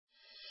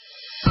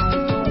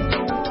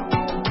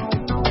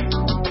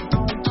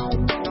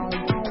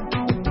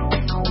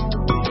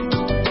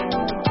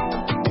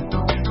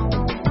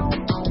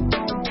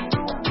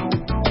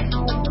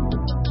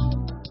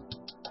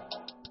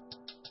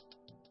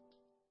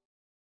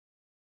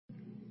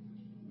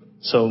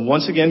So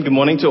once again, good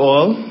morning to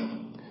all.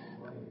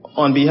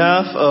 On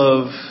behalf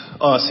of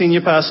our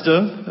senior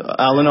pastor,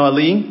 Alan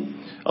Ali,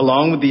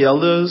 along with the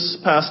elders,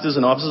 pastors,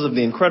 and officers of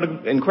the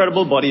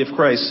incredible body of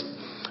Christ,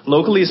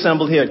 locally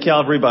assembled here at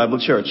Calvary Bible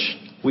Church,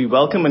 we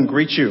welcome and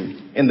greet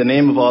you in the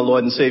name of our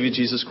Lord and Savior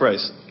Jesus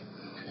Christ.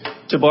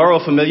 To borrow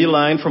a familiar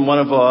line from one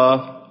of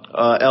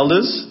our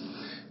elders,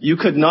 you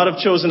could not have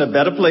chosen a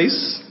better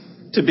place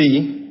to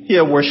be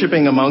here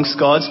worshiping amongst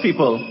God's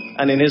people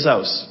and in His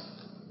house.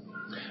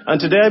 And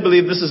today I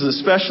believe this is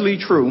especially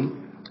true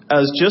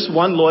as just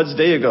one Lord's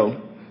Day ago,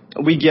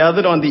 we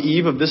gathered on the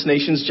eve of this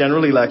nation's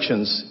general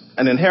elections,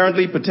 an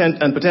inherently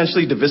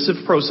potentially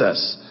divisive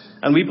process,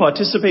 and we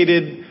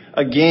participated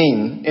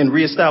again in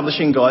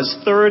reestablishing God's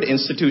third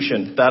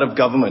institution, that of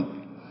government.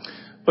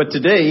 But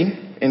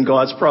today, in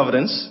God's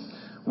providence,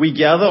 we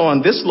gather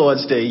on this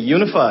Lord's Day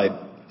unified,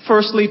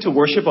 firstly to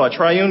worship our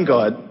triune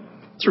God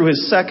through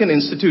His second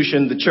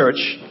institution, the church,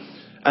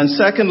 and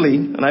secondly,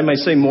 and I might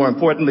say more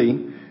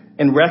importantly,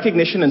 in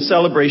recognition and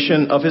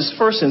celebration of His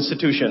first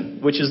institution,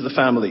 which is the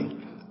family,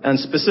 and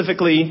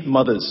specifically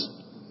mothers.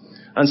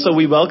 And so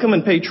we welcome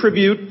and pay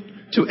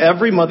tribute to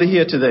every mother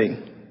here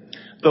today,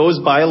 those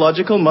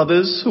biological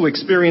mothers who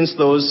experienced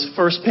those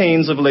first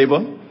pains of labor,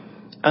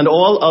 and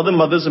all other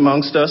mothers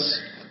amongst us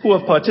who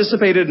have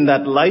participated in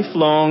that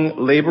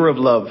lifelong labor of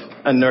love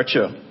and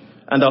nurture,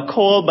 and are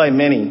called by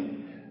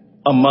many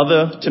a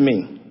mother to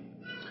me.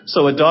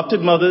 So adopted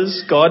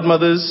mothers,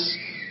 godmothers,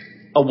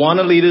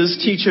 Awana leaders,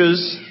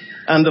 teachers,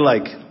 and the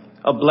like.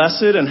 A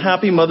blessed and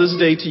happy Mother's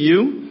Day to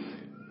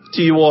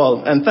you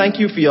all. And thank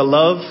you for your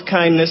love,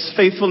 kindness,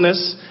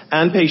 faithfulness,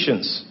 and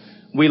patience.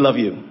 We love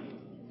you.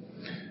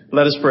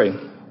 Let us pray.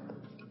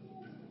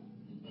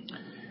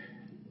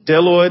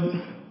 Dear Lord,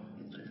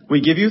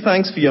 we give you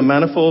thanks for your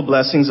manifold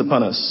blessings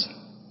upon us.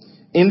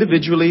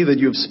 Individually, that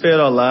you have spared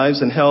our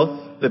lives and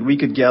health that we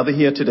could gather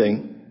here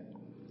today.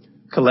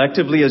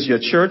 Collectively, as your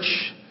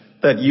church,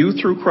 that you,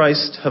 through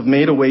Christ, have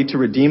made a way to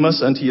redeem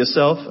us unto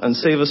yourself and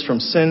save us from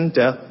sin,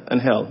 death, and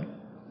hell.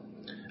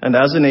 And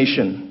as a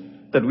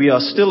nation, that we are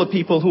still a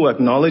people who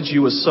acknowledge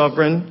you as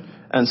sovereign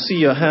and see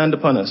your hand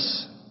upon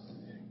us,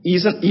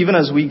 even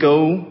as we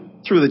go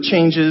through the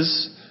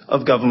changes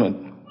of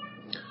government.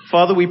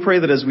 Father, we pray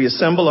that as we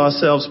assemble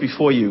ourselves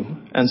before you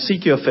and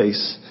seek your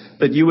face,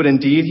 that you would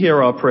indeed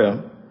hear our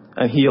prayer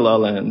and heal our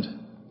land.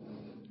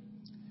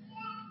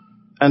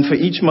 And for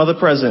each mother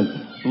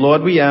present,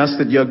 Lord, we ask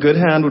that your good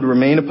hand would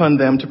remain upon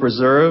them to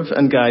preserve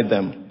and guide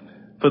them.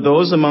 For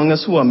those among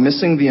us who are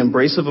missing the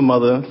embrace of a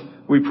mother,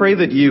 we pray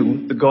that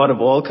you, the God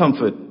of all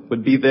comfort,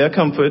 would be their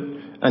comfort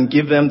and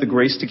give them the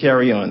grace to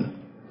carry on.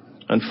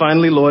 And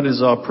finally, Lord, it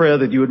is our prayer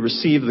that you would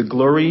receive the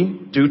glory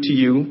due to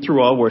you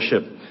through our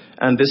worship.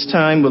 And this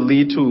time will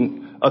lead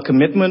to a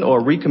commitment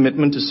or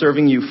recommitment to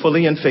serving you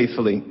fully and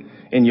faithfully.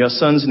 In your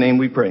Son's name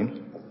we pray.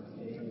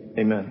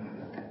 Amen.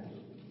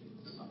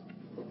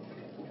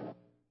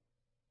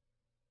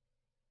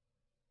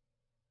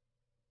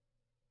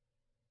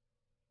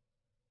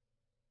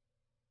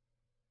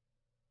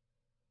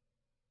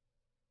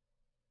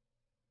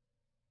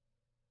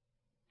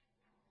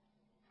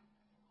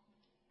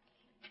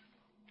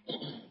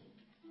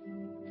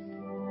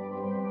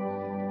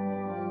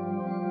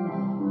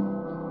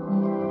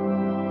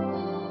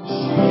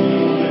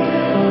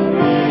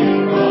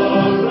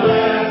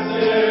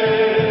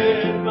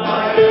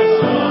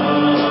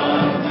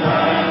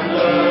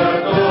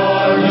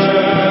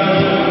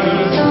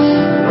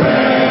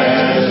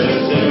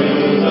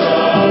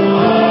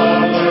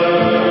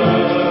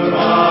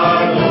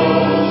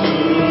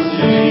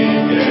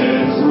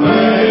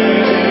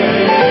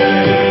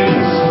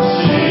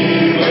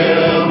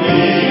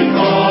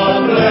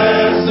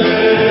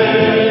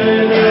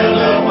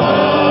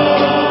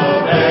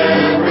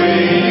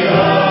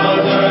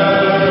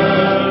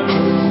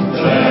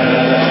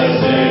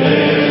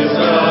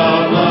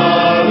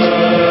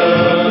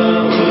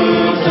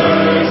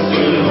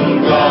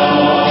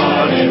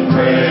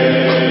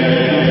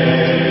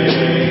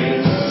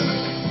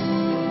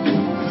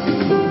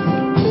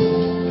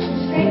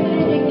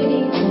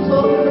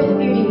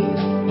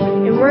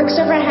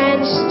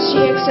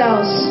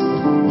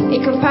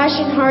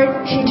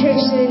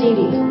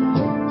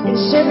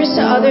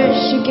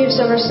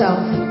 Blessed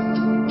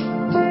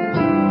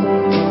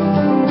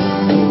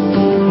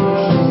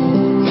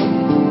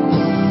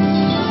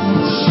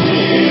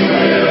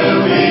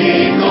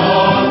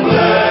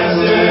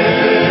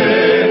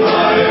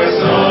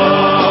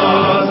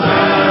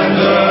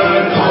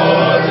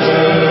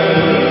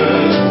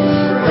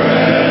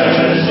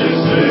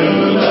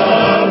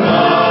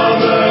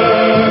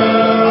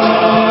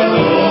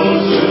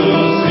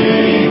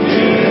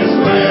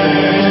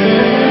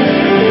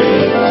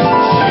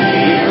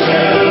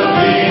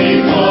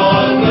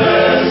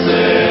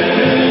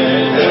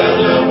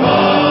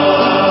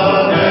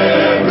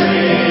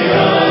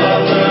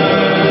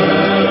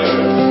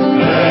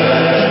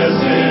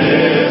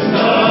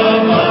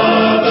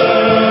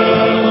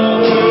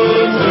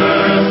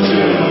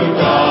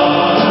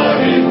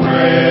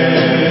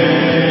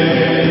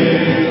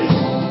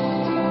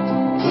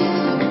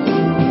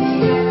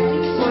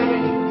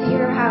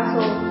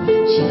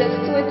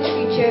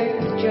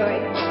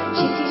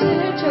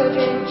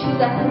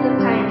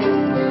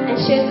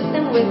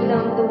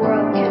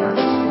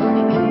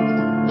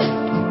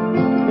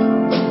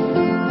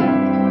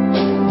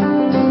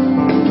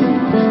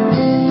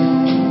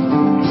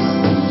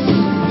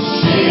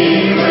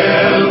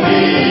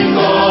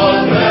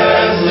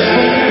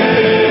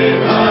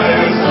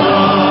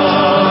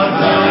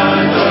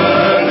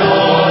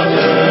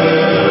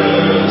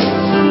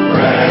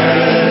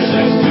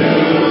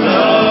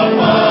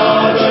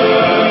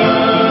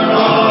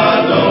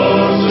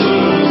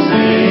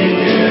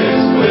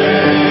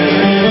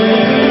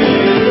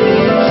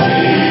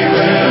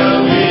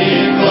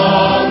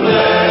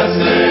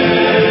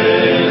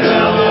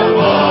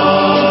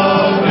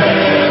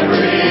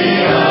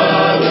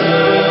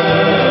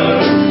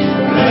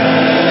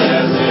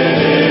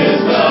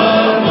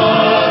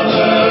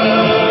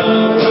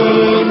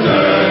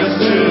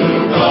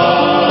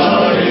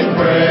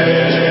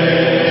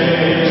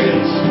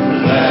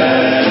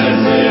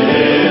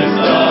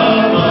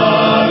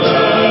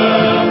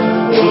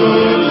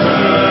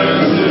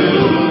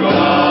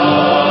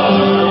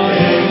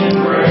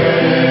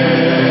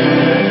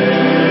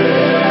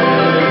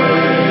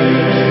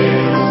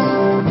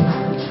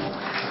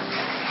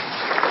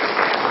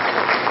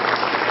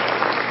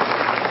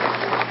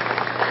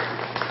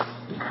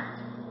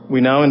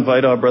We now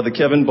invite our brother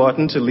Kevin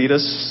Barton to lead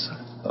us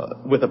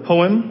with a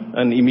poem,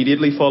 and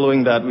immediately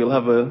following that we'll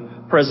have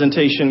a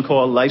presentation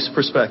called Life's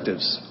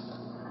Perspectives.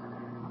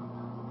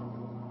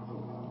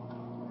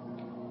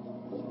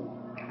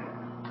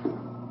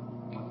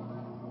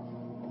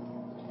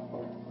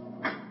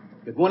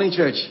 Good morning,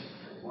 church.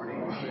 Good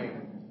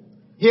morning.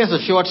 Here's a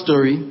short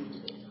story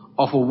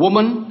of a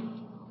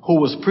woman who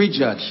was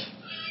prejudged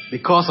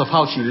because of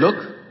how she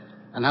looked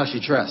and how she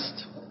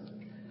dressed.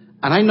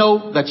 And I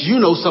know that you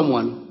know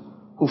someone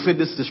who fit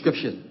this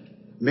description.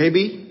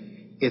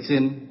 Maybe it's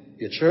in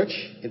your church,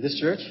 in this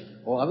church,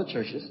 or other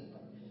churches,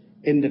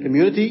 in the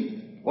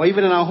community, or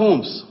even in our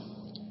homes.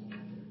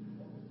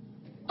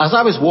 As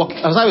I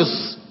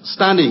was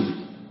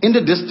standing in the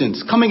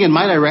distance, coming in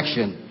my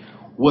direction,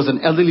 was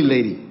an elderly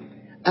lady.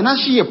 And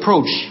as she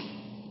approached,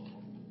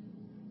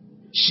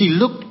 she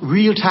looked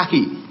real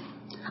tacky.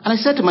 And I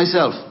said to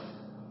myself,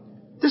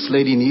 this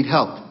lady needs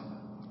help,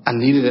 and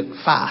needed it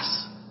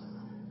fast.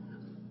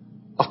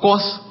 Of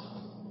course,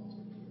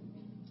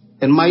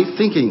 in my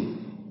thinking,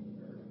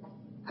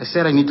 I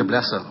said I need to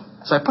bless her.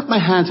 So I put my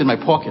hands in my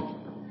pocket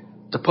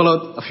to pull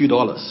out a few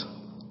dollars.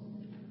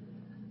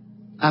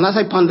 And as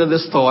I pondered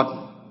this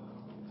thought,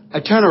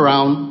 I turned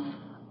around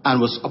and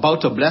was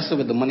about to bless her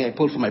with the money I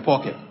pulled from my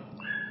pocket.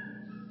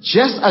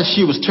 Just as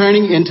she was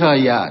turning into her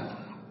yard,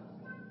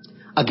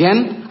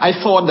 again, I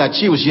thought that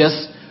she was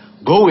just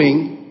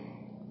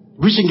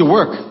reaching to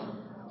work,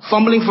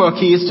 fumbling for her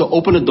keys to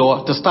open the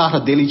door to start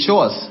her daily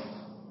chores.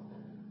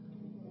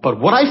 But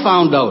what I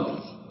found out,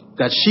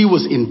 that she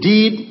was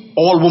indeed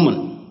all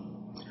woman,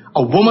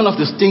 a woman of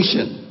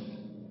distinction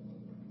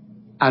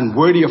and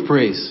worthy of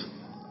praise.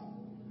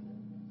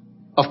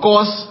 Of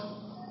course,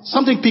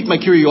 something piqued my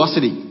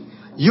curiosity.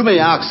 You may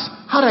ask,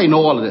 how did I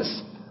know all of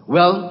this?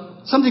 Well,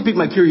 something piqued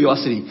my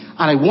curiosity, and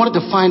I wanted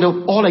to find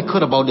out all I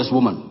could about this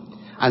woman.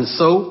 And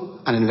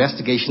so an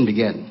investigation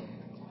began.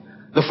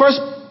 The first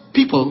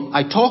people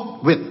I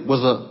talked with was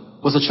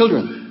the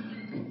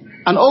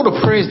children, and all the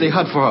praise they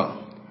had for her.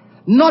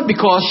 Not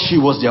because she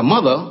was their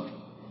mother,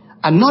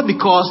 and not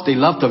because they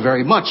loved her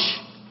very much.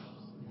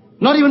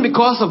 Not even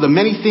because of the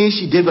many things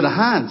she did with her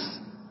hands,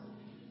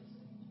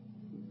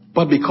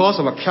 but because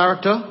of her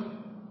character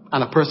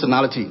and her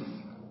personality.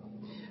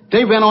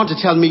 They went on to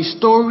tell me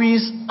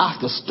stories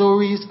after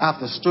stories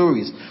after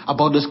stories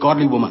about this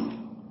godly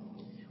woman.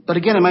 But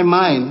again, in my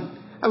mind,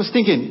 I was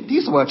thinking,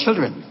 these were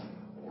children.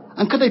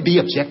 And could they be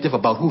objective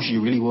about who she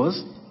really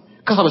was?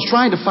 Because I was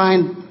trying to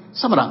find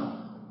some of the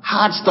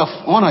hard stuff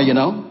on her, you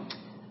know.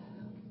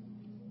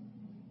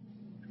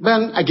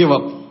 Then I gave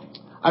up.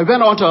 I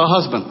went on to her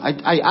husband.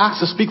 I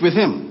asked to speak with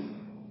him.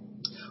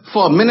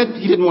 For a minute,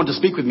 he didn't want to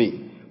speak with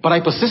me. But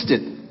I persisted,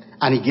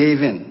 and he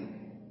gave in.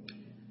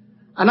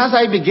 And as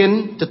I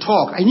began to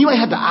talk, I knew I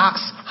had to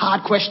ask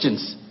hard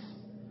questions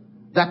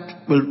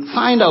that will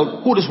find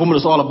out who this woman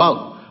is all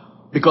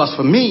about. Because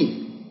for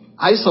me,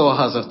 I saw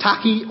her as a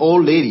tacky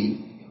old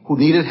lady who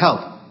needed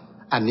help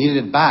and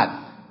needed it bad.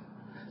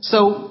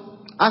 So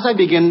as I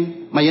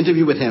began my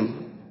interview with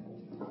him,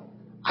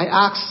 I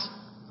asked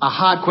a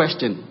hard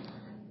question,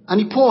 and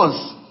he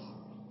paused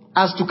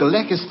as to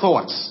collect his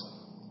thoughts.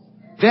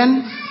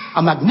 Then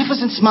a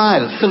magnificent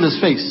smile filled his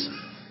face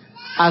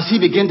as he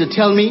began to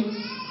tell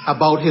me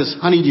about his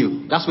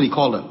honeydew. That's what he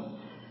called her.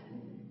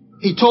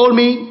 He told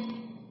me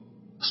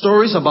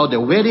stories about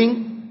their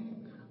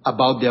wedding,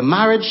 about their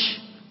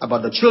marriage,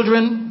 about the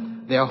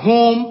children, their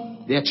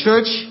home, their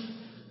church.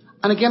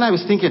 And again, I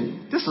was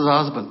thinking, this is her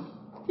husband.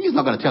 He's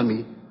not going to tell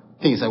me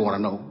things I want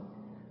to know.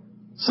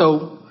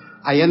 So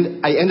I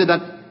ended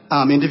that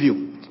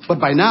interview.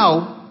 But by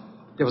now,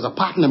 there was a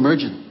pattern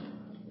emerging.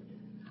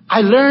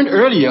 I learned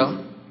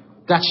earlier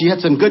that she had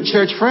some good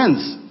church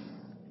friends.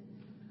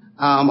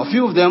 A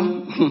few of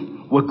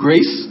them were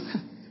grace,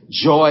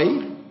 joy,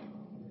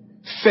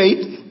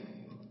 faith,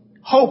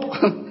 hope,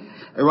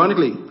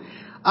 ironically.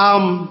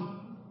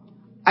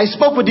 I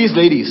spoke with these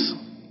ladies,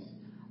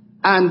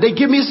 and they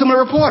give me a similar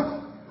report.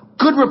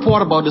 Good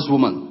report about this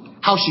woman.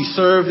 How she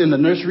served in the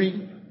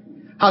nursery,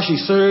 how she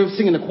served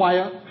singing in the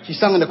choir, she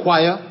sang in the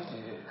choir,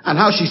 and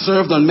how she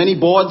served on many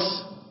boards.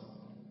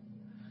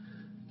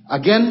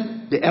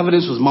 Again, the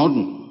evidence was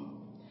mounting.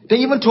 They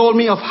even told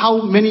me of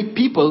how many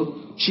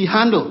people she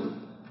handled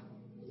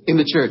in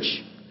the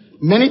church.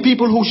 Many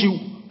people who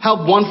she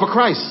helped won for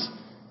Christ.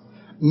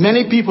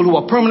 Many people who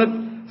are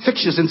permanent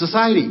fixtures in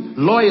society.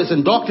 Lawyers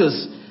and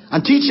doctors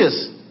and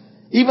teachers.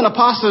 Even a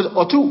pastor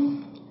or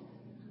two.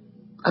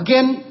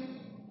 Again,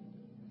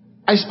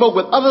 I spoke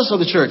with others of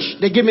the church.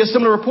 They gave me a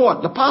similar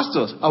report. The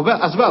pastors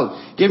as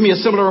well gave me a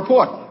similar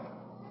report.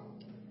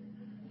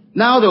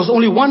 Now there was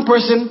only one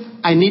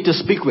person I need to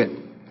speak with,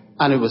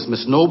 and it was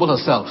Miss Noble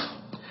herself.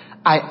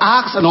 I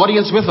asked an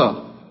audience with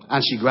her,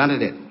 and she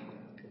granted it.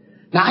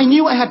 Now I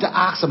knew I had to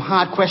ask some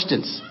hard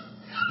questions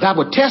that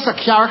would test her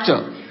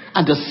character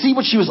and to see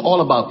what she was all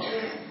about.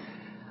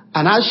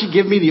 And as she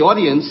gave me the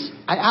audience,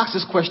 I asked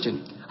this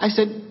question. I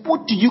said,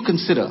 what do you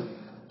consider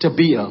to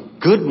be a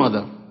good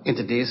mother in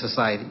today's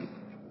society?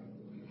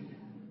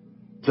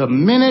 The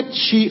minute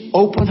she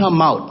opened her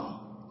mouth,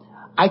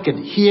 I could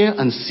hear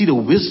and see the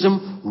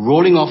wisdom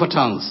rolling off her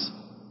tongue.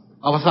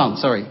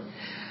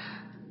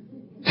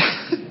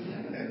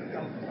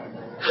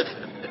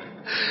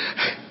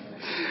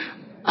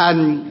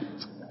 And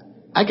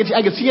I could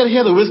see and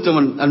hear the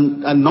wisdom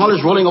and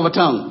knowledge rolling off her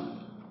tongue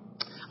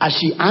as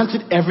she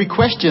answered every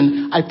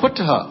question I put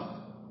to her.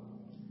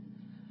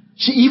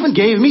 She even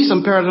gave me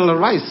some parental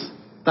advice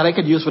that I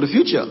could use for the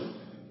future.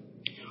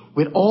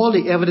 With all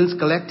the evidence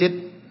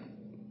collected,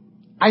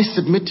 I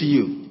submit to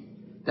you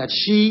that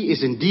she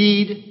is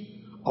indeed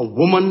a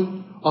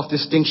woman of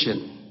distinction,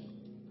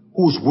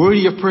 who is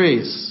worthy of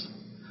praise.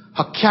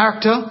 Her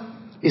character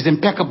is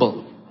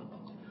impeccable.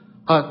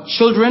 Her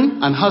children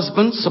and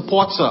husband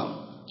supports her.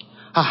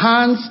 Her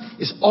hands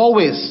is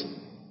always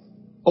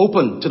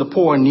open to the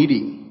poor and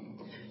needy.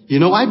 You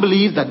know, I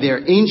believe that there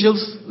are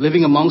angels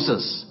living amongst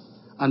us,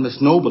 and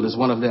Miss Noble is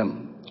one of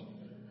them.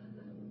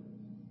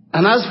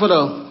 And as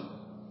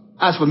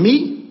for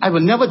me, I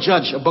will never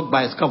judge a book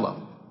by its cover.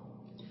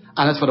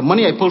 And as for the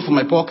money I pulled from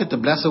my pocket to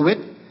bless her with,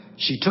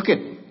 she took it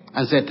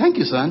and said, "Thank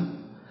you,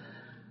 son."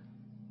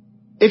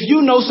 If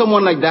you know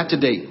someone like that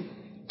today,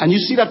 and you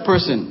see that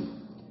person,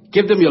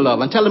 give them your love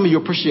and tell them you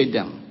appreciate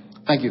them.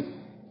 Thank you.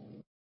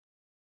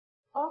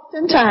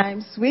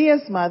 Oftentimes, we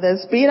as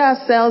mothers beat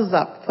ourselves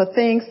up for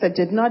things that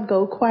did not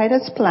go quite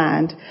as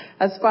planned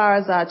as far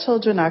as our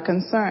children are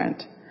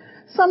concerned.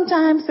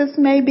 Sometimes this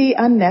may be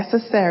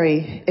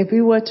unnecessary if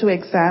we were to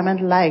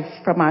examine life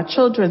from our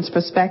children's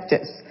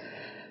perspectives.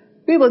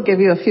 We will give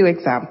you a few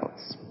examples.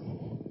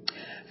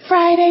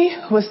 Friday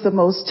was the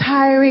most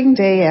tiring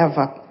day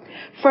ever.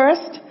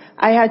 First,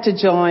 I had to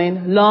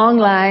join long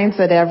lines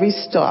at every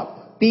stop.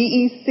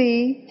 BEC,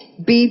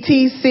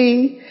 BTC,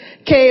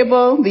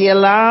 cable, the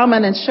alarm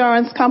and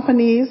insurance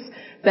companies.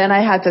 Then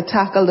I had to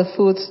tackle the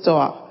food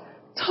store.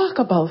 Talk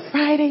about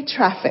Friday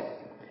traffic.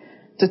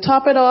 To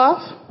top it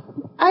off,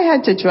 I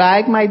had to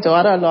drag my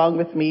daughter along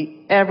with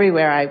me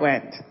everywhere I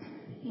went.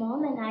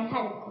 Mom and I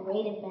had a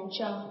great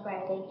adventure on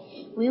Friday.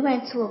 We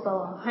went to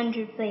about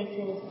 100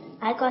 places.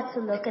 I got to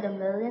look at 1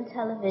 million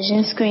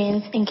television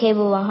screens in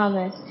cable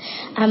Bahamas.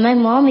 And my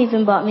mom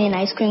even bought me an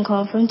ice cream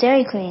cone from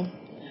Dairy Queen.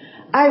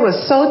 I was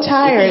so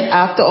tired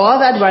after all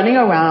that running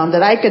around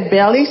that I could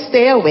barely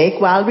stay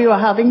awake while we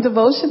were having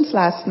devotions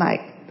last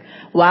night.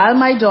 While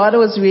my daughter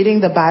was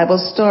reading the Bible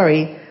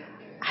story,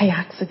 I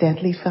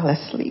accidentally fell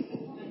asleep.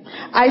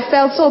 I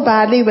felt so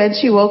badly when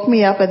she woke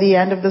me up at the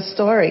end of the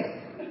story.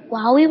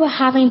 While we were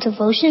having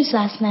devotions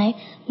last night,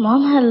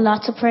 Mom had a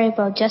lot to pray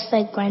about, just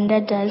like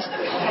Granddad does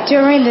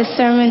during the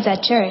sermons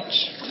at church.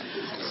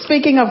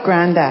 Speaking of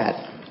Granddad,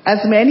 as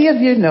many of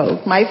you know,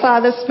 my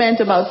father spent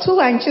about 2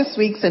 anxious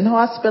weeks in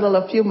hospital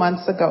a few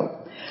months ago.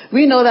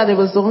 We know that it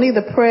was only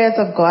the prayers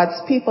of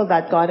God's people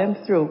that got him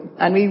through,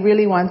 and we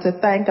really want to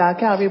thank our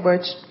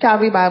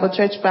Calvary Bible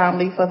Church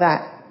family for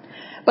that.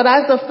 But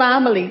as a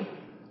family,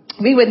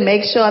 we would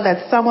make sure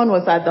that someone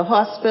was at the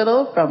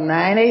hospital from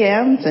 9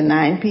 a.m. to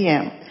 9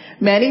 p.m.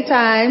 Many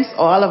times,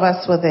 all of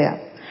us were there.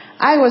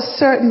 I was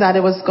certain that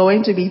it was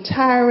going to be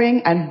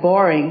tiring and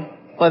boring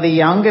for the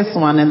youngest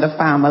one in the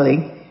family.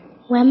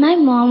 When my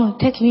mom would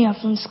pick me up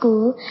from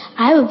school,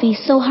 I would be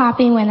so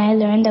happy when I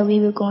learned that we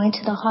were going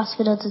to the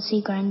hospital to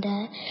see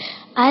Granddad.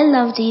 I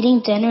loved eating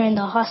dinner in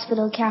the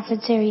hospital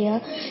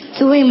cafeteria,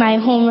 doing my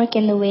homework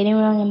in the waiting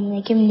room, and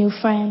making new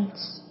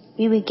friends.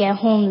 We would get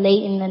home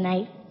late in the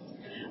night.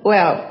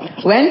 Well,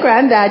 when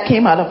Granddad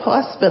came out of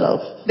hospital,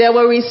 there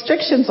were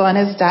restrictions on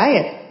his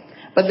diet.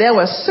 But there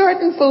were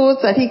certain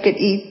foods that he could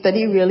eat that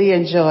he really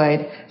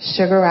enjoyed.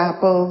 Sugar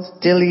apples,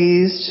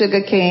 dillies,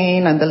 sugar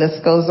cane, and the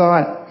list goes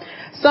on.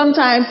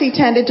 Sometimes he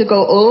tended to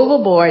go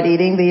overboard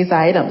eating these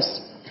items.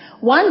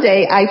 One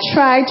day, I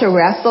tried to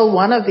wrestle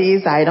one of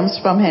these items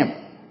from him.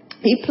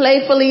 He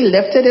playfully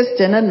lifted his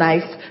dinner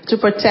knife to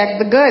protect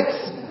the goods.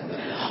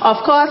 Of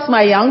course,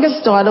 my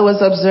youngest daughter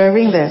was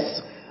observing this.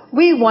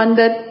 We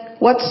wondered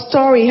what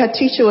story her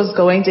teacher was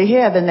going to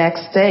hear the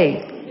next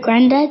day.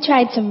 Granddad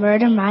tried to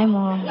murder my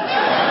mom.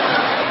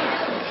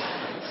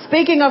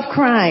 Speaking of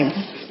crime,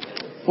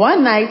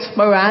 one night,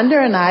 Miranda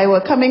and I were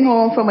coming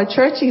home from a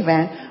church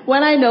event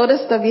when I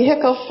noticed a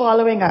vehicle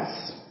following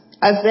us.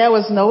 As there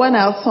was no one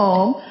else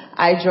home,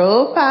 I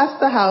drove past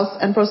the house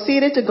and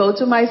proceeded to go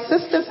to my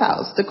sister's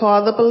house to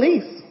call the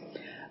police.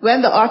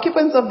 When the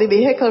occupants of the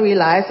vehicle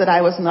realized that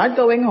I was not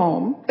going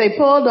home, they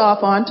pulled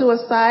off onto a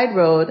side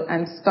road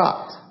and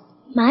stopped.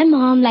 My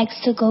mom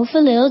likes to go for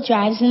little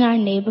drives in our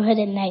neighborhood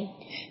at night.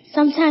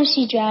 Sometimes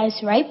she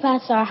drives right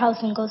past our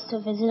house and goes to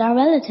visit our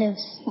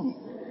relatives.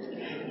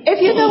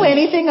 If you know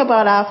anything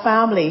about our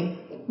family,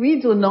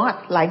 we do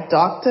not like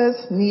doctors,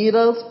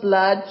 needles,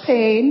 blood,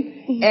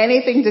 pain,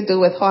 anything to do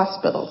with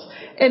hospitals.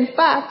 In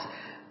fact,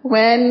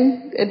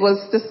 when it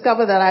was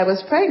discovered that I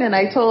was pregnant,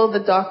 I told the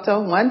doctor,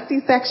 1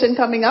 C-section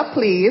coming up,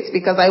 please,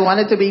 because I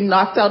wanted to be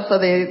knocked out for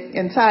the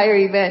entire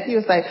event. He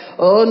was like,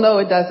 oh, no,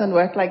 it doesn't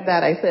work like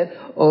that. I said,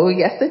 oh,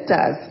 yes, it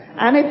does.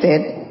 And it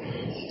did.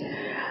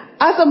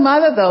 As a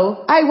mother,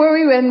 though, I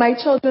worry when my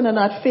children are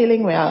not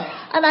feeling well,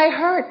 and I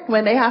hurt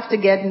when they have to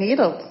get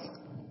needles.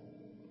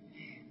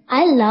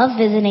 I love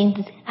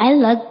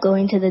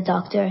going to the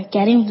doctor,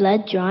 getting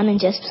blood drawn, and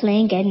just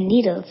playing getting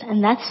needles.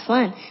 And that's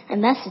fun.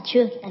 And that's the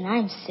truth. And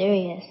I'm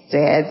serious.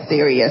 Dead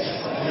serious.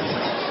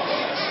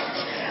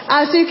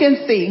 As you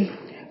can see,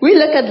 we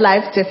look at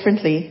life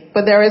differently.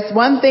 But there is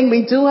one thing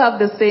we do have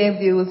the same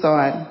views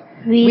on.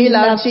 We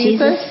love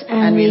Jesus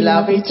and we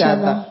love each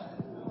other.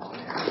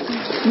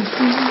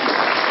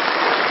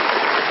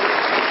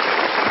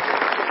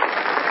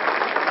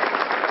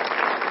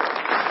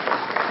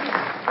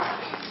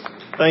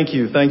 Thank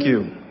you.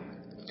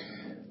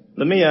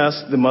 Let me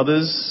ask the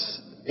mothers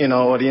in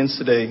our audience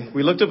today.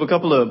 We looked up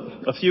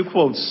a few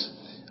quotes,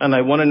 and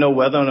I want to know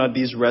whether or not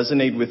these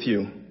resonate with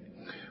you.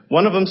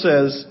 One of them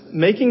says,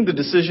 making the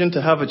decision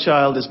to have a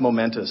child is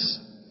momentous.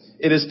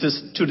 It is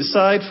to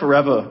decide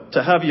forever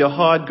to have your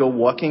heart go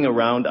walking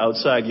around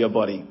outside your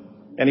body.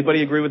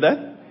 Anybody agree with that?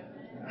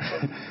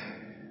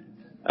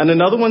 And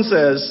another one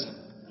says,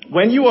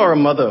 when you are a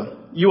mother,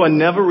 you are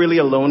never really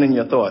alone in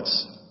your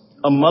thoughts.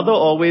 A mother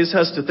always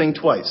has to think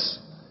twice.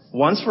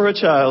 Once for her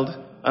child,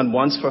 and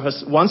once for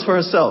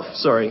herself,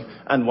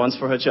 and once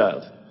for her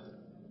child.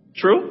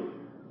 True?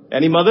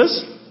 Any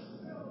mothers?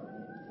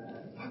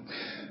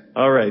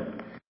 All right.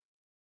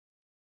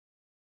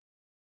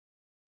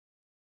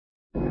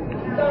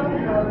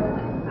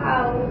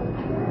 How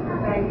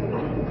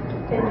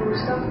to do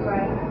stuff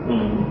right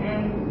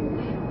and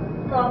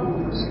talk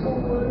to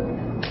school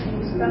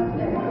and stuff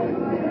like that.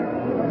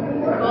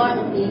 Go on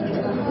a big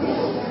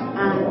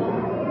and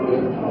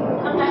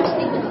sometimes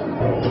sleep with her.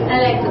 I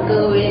like to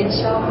go and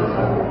shop with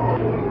her.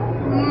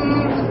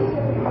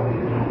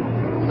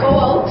 Go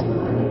out.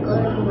 Go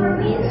to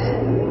movies.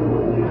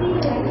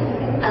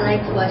 I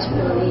like to watch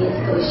movies,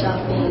 go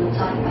shopping,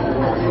 talk about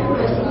other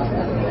personal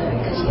stuff with her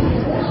because she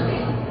knows that.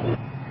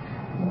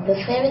 The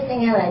favorite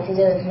thing I like to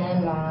do with my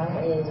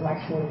mom is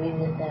watch movies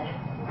with her.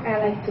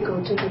 I like to go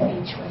to the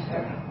beach with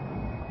her.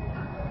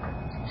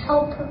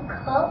 Help her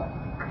cook.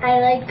 I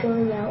like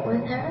going out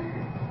with her.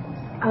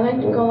 I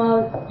like to go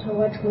out to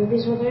watch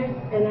movies with her,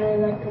 and I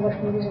like to watch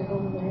movies at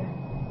home with her.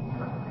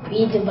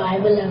 Read the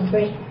Bible and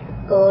pray.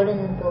 Go in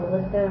the boat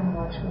with her and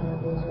watch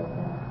movies with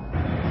her.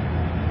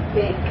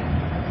 Big.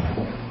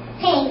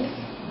 Pink.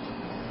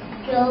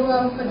 Go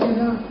for the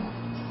dog.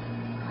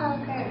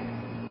 Hugger.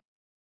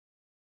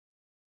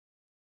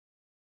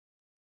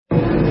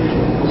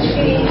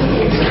 She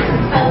is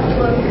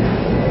helpful.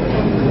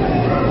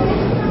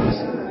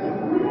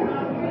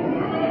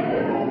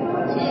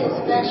 She is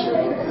special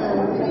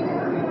because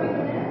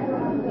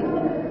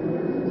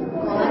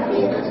God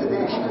made her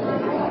special.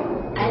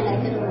 I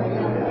like her.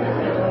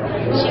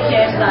 She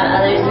cares about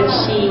others and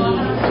she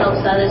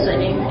helps others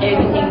with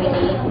everything we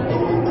need.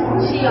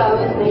 She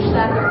always makes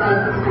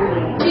sacrifices for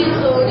me. She's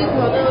the only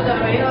mother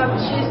that I have.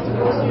 She's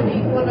supposed to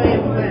be what I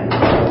am with.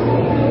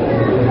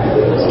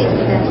 She's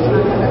the best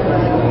mom in the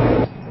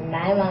world.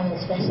 My mom is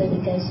special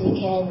because she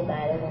cares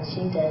about us and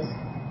she does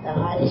the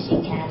hardest she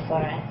can for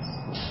us.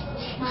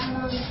 My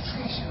mom is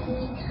special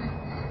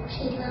because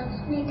she loves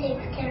me,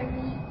 takes care of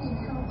me, and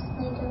helps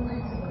me do my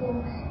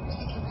school.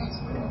 She's the best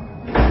mom.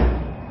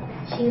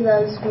 She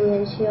loves me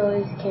and she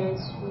always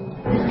cares for me.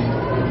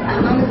 My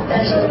mom is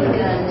special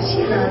because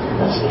she loves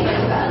me, she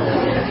cares about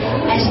me,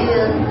 and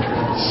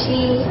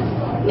she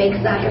makes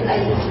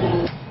sacrifices for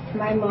me.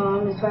 My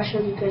mom is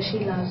special because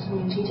she loves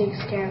me and she takes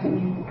care of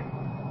me.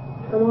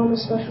 My mom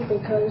is special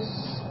because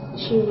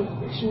she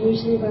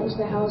usually runs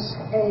the house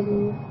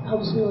and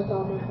helps me with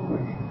all my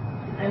homework.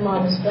 My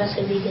mom is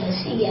special because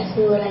she gets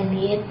me what I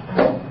need.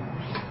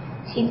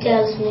 She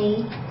tells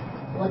me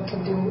what to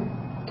do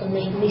to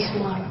make me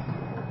smarter.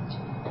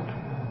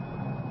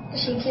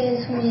 She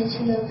cares for me and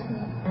she loves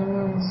me. My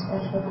mom is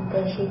special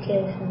because she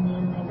cares for me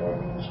and my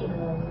brother and she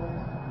loves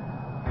us.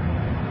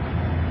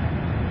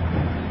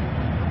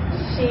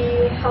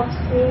 She helps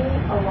me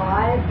a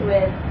lot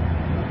with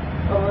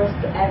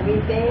almost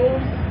everything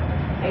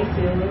I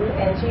do,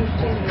 and she's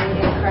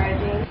really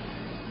encouraging.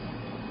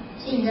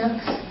 She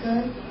looks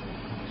good.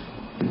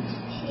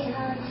 She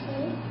hugs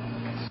me.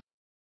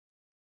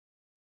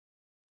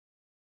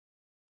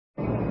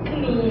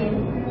 Clean,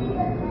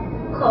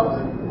 cook,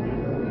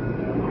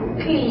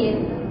 clean,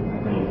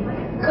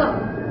 cook.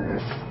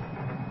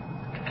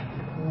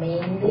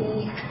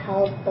 Mainly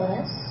help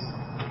us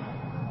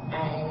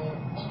and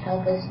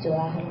help us do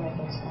our homework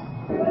and stuff.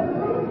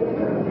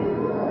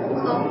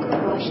 Cook,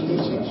 wash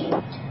dishes.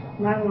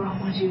 My mom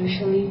would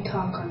usually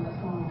talk on the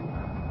phone.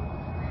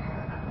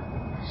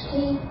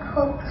 She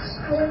cooks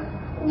with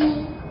me.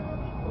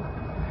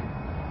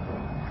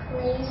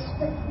 Plays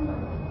with me.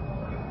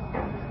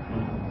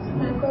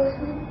 Snuggles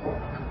with me.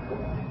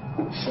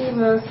 She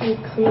mostly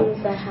cleans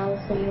the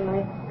house and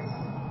works.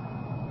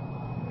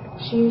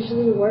 She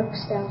usually works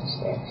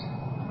downstairs.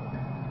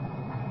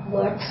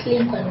 Work,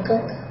 sleep, and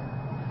cook.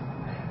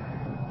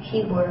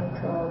 She works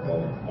all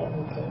day,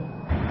 every day.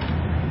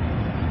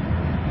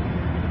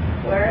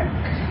 Work,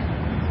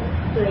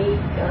 play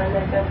on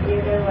the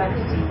computer, watch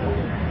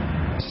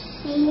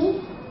TV.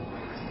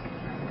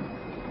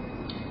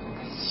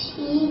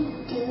 She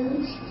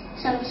does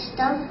some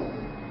stuff.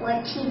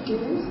 What she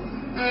does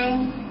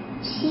And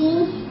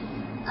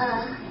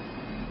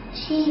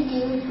she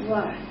do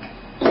work.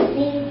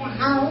 Clean the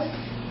house.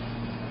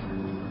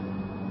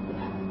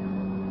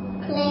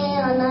 Play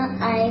on the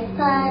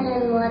iPad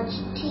and watch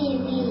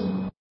TV.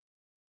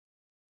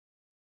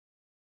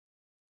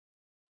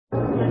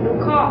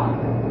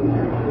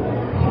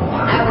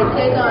 I would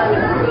take her on a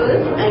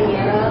cruise and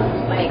get her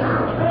like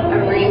a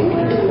ring,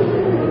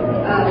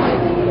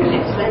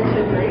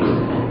 expensive ring.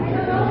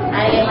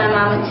 I gave my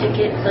mom a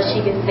ticket so she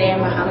could stay in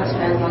Bahamas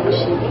for as long as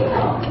she would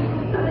like.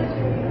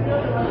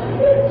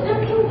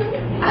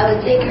 I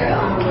would take her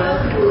on a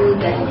world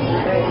cruise and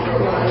take her to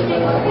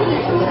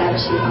whatever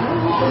she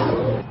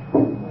wants.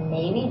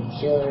 Maybe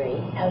jewelry.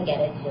 I would get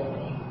her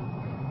jewelry.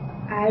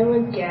 I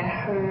would get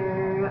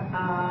her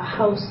a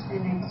house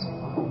in Exeter.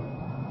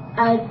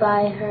 I'd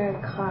buy her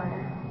a car,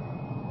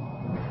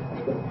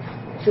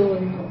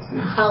 Jewelry.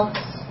 a house,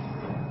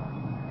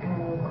 and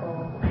a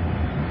car.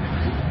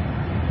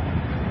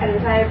 An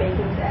entire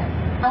baking set.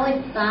 I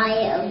would buy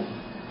a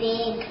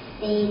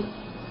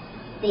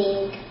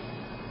big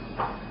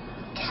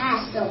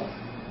castle.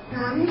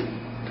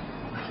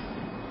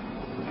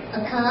 A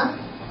car,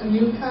 a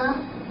new car,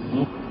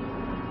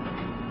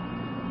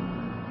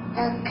 a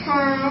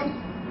car,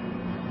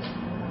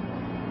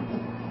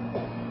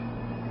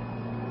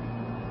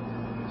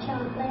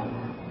 chocolate,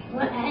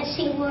 whatever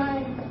she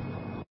wants.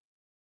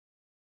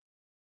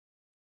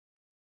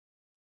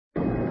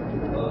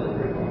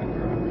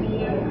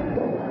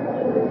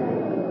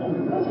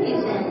 He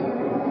said,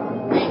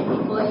 right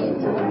before you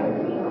do it,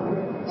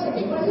 so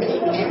they can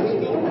take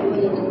everything before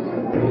you do it.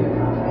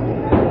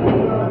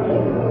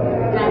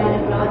 That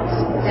I'm not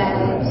that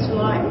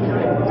smart,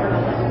 not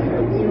dumb.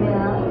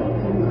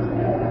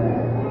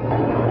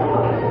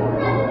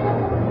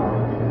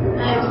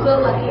 I'm so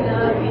lucky to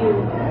have you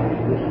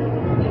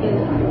because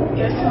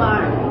you're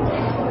smart.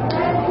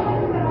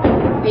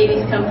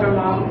 Babies come from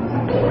mom.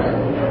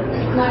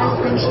 The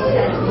smartest thing she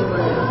said to me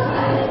was,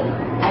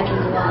 I can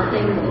do all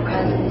things in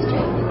Christ who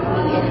strengthens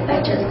me, and if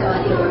I trust God,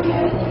 He will work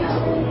everything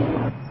out.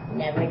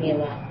 Never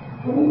give up.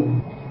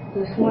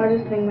 The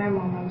smartest thing my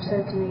mom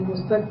said to me was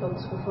put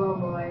books before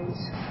boys.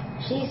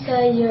 She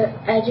said your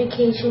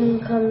education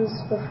comes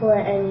before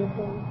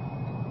anything.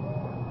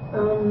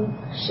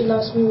 She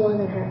lost me more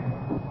than her.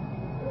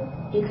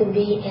 You can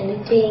be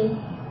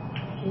anything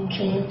you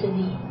dream to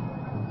be.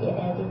 Your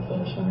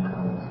education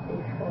comes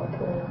before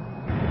play.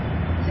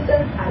 She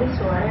said I'm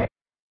smart.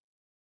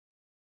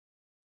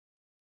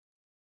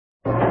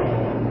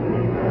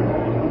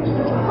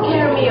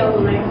 Hear me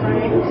over my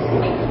friends.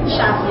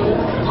 Shopping.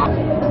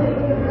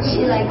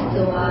 She likes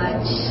to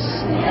watch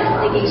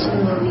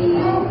investigation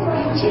movies.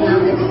 She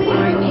loves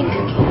exploring and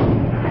cooking.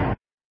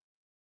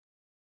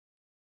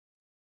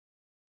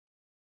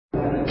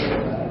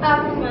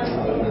 Happy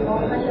Mother's Day,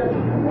 Mom. I love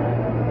you.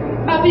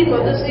 Happy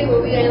Mother's Day,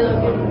 Mommy. I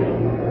love you.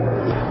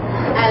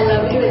 I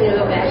love you and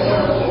you're the best.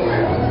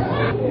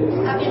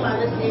 Happy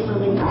Mother's Day,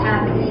 Mommy.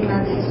 Happy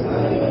Mother's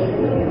Day.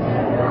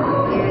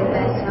 You're the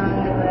best song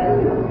in the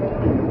world.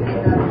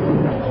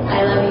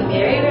 I love you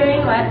very, very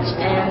much,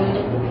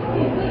 and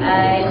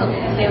I hope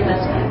you stay with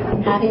us.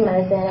 Happy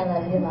Mother's Day, I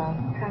love you, Mom.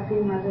 Happy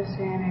Mother's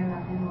Day and I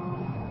love you,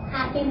 Mom.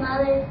 Happy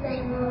Mother's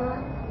Day,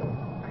 Mom.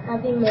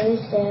 Happy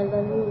Mother's Day, I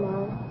love you,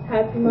 Mom.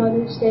 Happy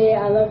Mother's Day,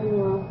 I love you,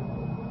 Mom.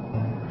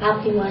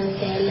 Happy Mother's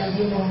Day, I love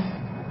you, Mom.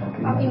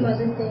 Happy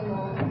Mother's Day,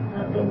 Mom.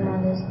 Happy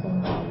Mother's Day,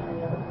 Mom.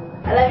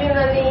 I love you,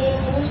 Mommy.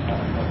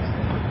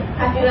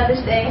 Happy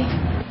Mother's Day.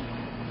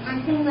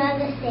 Happy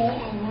Mother's Day,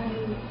 I love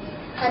you.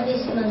 Happy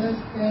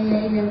Mother's Day, I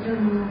love you,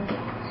 Mom.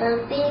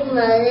 Happy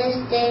Mother's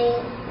Day,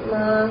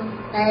 Mom.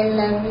 I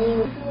love you.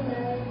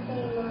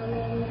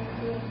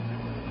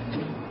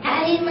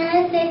 Happy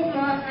Mother's Day,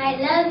 Mom. I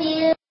love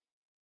you.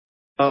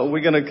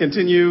 We're going to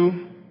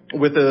continue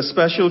with a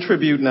special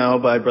tribute now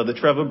by Brother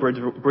Trevor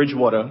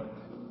Bridgewater.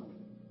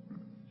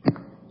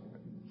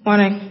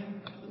 Morning.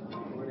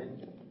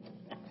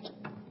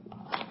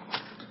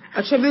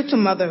 A tribute to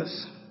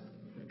mothers.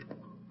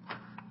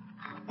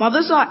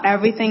 Mothers are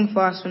everything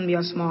for us when we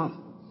are small.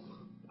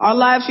 Our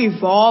lives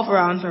revolve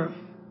around her.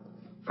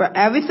 For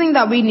everything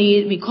that we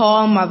need, we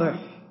call Mother.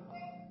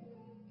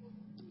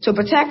 To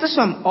protect us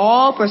from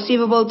all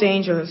perceivable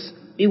dangers,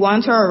 we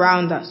want her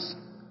around us.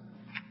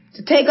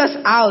 To take us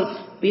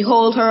out, we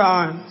hold her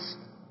arms.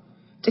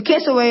 To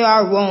kiss away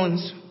our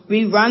wounds,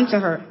 we run to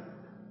her.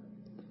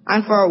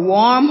 And for a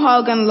warm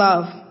hug and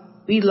love,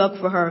 we look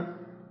for her.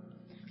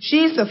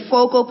 She is the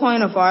focal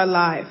point of our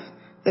life,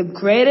 the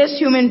greatest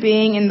human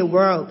being in the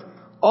world,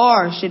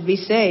 or should we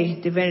say,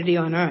 divinity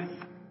on earth.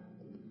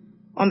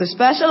 On the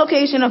special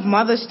occasion of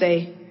Mother's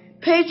Day,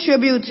 pay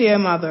tribute to your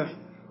mother,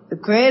 the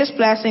greatest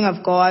blessing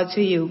of God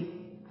to you.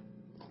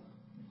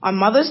 On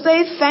Mother's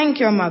Day, thank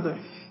your mother.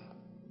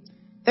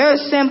 There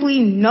is simply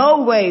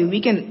no way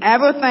we can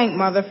ever thank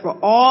Mother for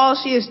all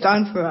she has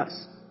done for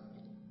us.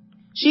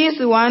 She is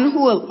the one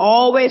who will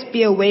always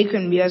be awake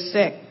when we are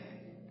sick,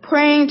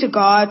 praying to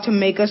God to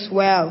make us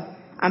well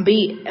and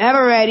be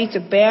ever ready to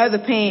bear the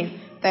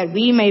pain that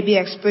we may be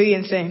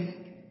experiencing.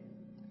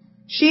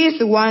 She is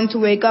the one to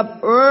wake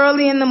up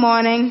early in the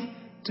morning,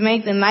 to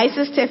make the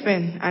nicest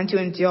tiffin, and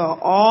to endure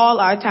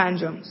all our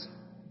tantrums.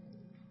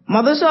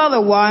 Mothers are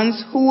the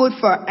ones who would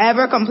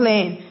forever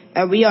complain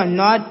that we are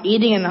not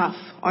eating enough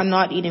or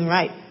not eating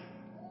right.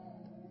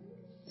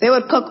 They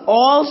would cook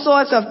all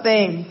sorts of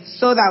things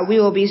so that we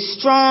will be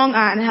strong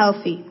and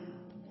healthy.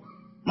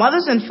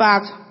 Mothers, in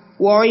fact,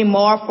 worry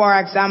more for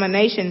our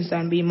examinations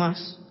than we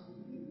must.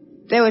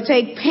 They would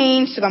take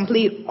pains to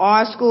complete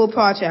our school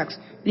projects,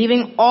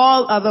 leaving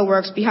all other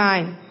works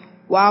behind,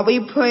 while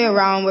we play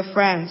around with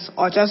friends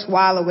or just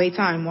while away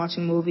time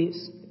watching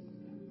movies.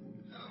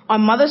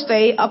 On Mother's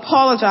Day,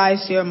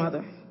 apologize to your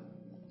mother.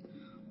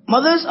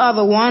 Mothers are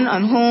the one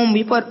on whom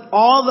we put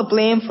all the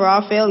blame for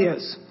our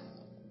failures.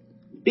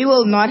 We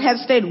will not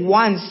hesitate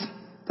once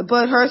to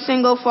put her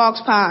single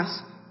faults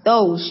past,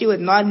 though she would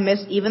not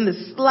miss even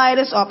the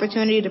slightest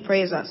opportunity to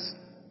praise us.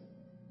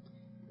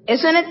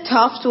 Isn't it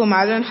tough to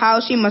imagine how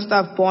she must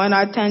have borne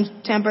our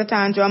temper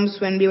tantrums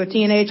when we were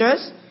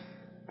teenagers,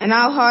 and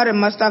how hard it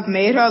must have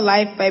made her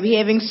life by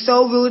behaving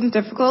so rude and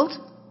difficult?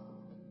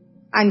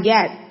 And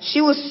yet, she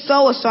was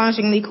so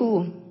astonishingly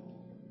cool.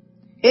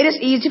 It is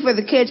easy for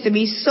the kids to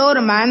be so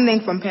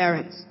demanding from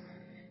parents,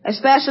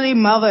 especially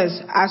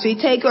mothers, as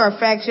we take our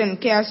affection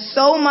and care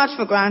so much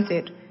for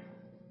granted,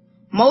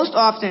 most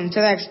often to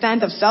the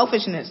extent of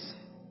selfishness.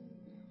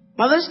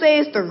 Mother's Day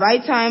is the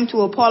right time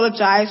to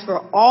apologize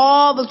for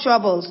all the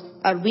troubles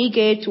that we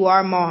gave to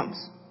our moms,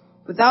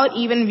 without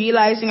even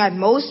realizing at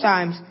most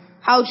times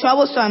how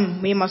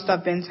troublesome we must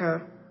have been to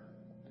her.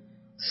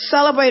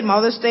 Celebrate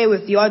Mother's Day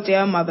with your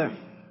dear mother.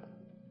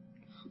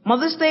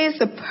 Mother's Day is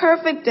the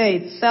perfect day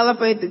to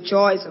celebrate the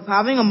joys of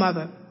having a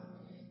mother.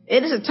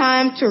 It is a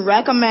time to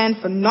recommend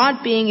for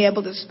not being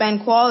able to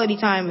spend quality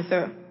time with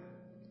her.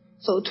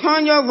 So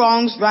turn your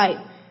wrongs right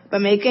by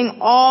making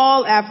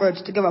all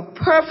efforts to give a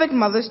perfect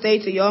Mother's Day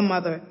to your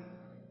mother.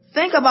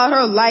 Think about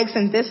her likes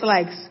and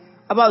dislikes,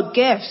 about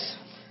gifts,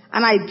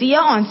 an idea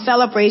on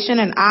celebration,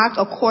 and act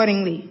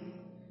accordingly.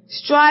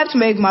 Strive to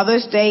make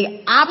Mother's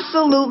Day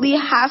absolutely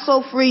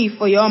hassle-free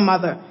for your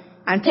mother,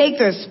 and take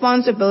the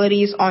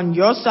responsibilities on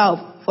yourself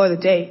for the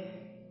day.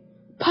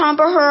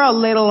 Pamper her a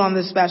little on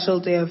this special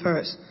day of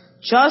hers,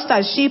 just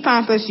as she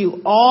pampers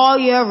you all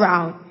year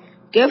round.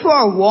 Give her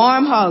a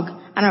warm hug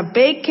and a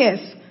big kiss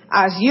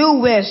as you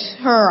wish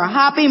her a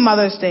happy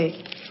Mother's Day.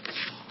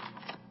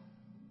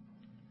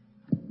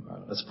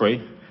 Let's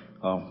pray.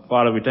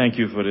 Father, we thank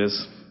you for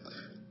this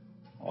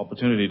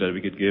opportunity that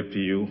we could give to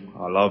you,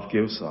 our love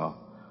gifts, our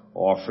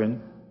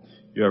offering.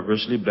 You have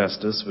richly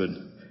blessed us with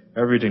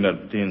everything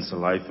that pertains to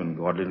life and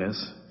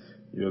godliness.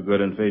 You are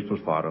good and faithful,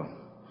 Father.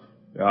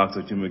 We ask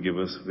that you may give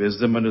us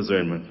wisdom and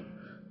discernment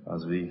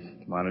as we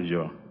manage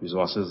your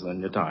resources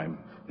and your time.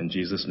 In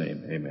Jesus'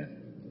 name, amen.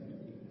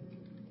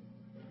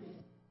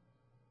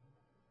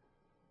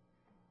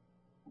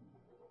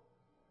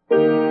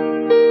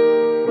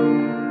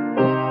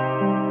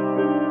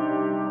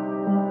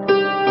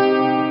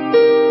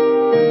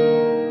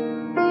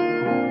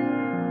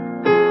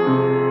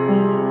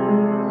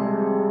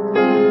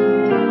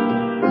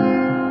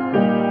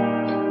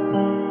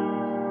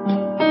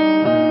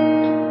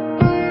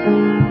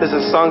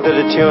 Song to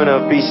the tune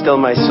of Be Still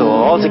My Soul.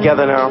 All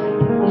together now.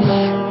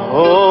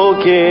 Oh,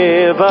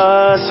 give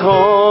us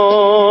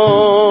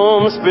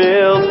homes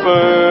built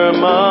firm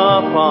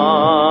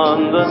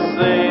upon the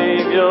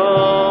Savior,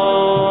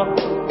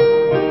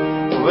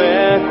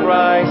 where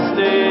Christ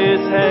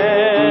is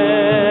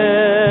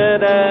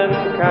head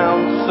and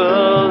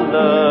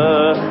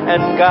counselor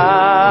and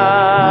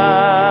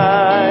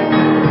guide,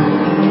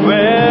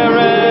 where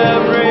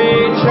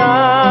every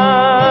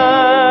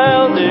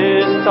child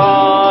is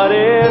taught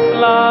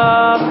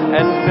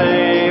and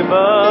favor,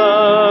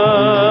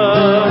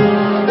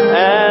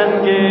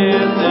 and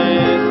gives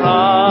his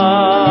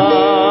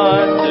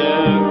heart to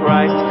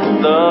Christ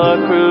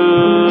the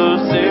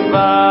crucified.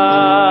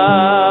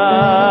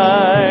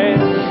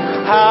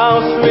 How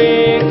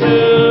sweet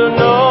to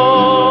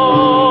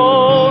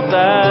know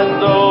that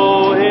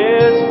though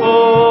his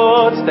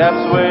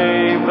footsteps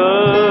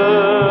waver,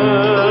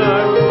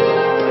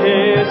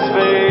 his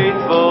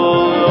faithful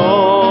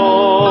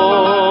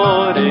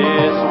Lord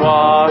is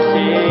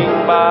walking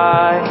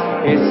by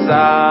his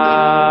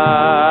side.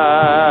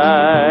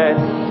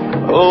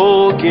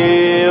 Oh,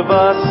 give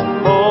us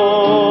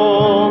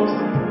homes.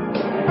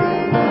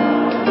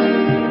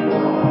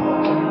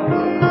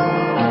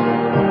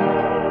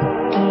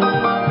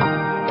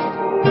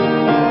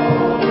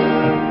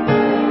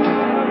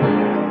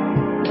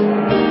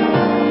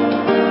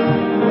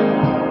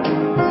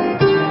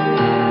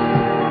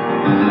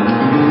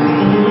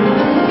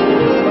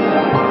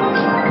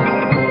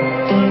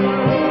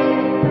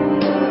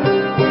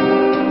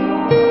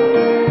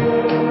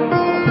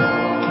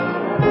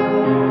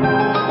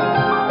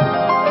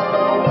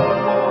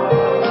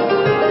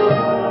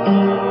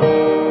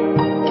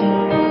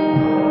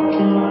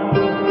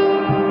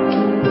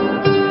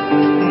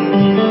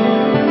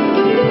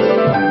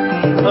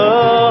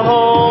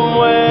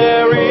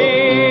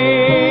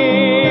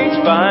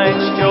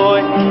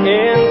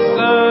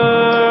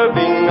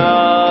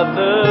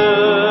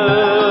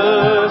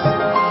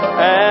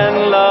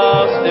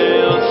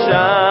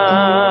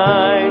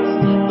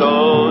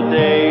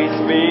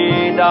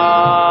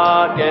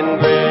 dark and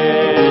grim.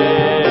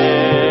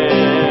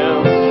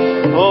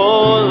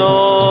 Oh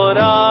Lord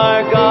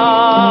our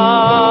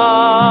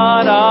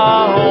God,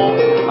 our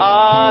hope,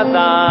 our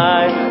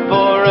thine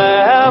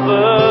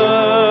forever.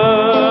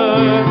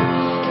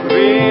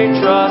 We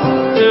trust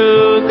to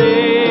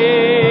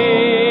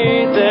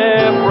thee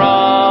their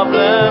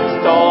problems,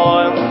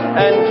 toil,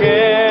 and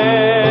care.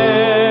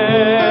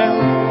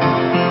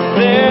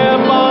 Their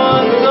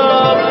bonds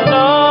of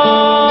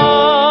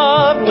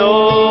love no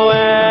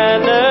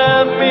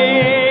enemy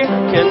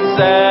can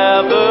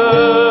sever.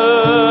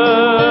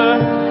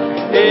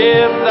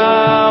 If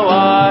thou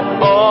art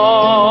always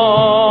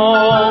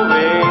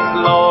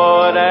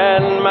Lord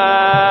and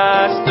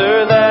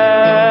Master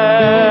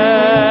there,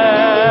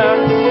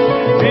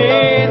 be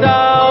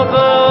thou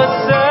the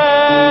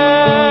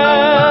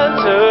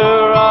center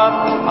of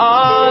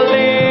our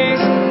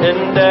least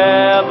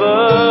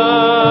endeavor.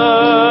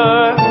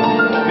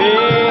 Be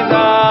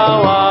thou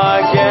our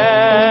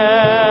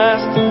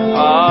guest,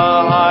 our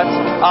hearts,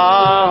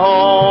 our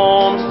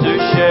homes to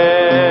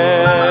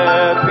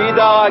share. Be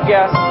thou our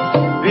guest,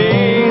 be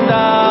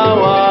thou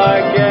our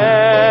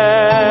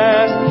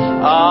guest,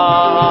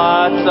 our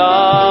hearts,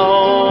 our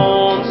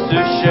homes to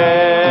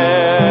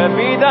share.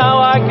 Be thou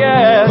our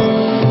guest,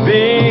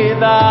 be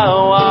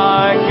thou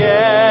our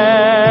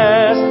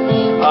guest,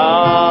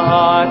 our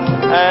hearts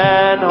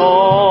and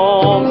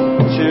homes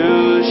to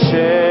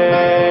share.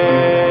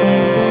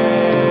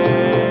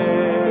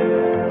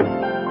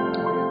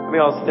 Let me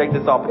also take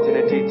this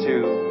opportunity to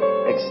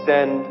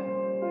extend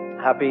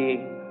happy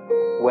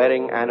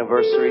wedding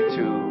anniversary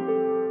to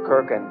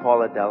Kirk and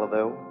Paula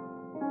Delaville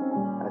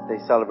as they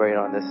celebrate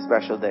on this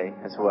special day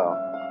as well.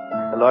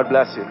 The Lord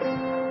bless you.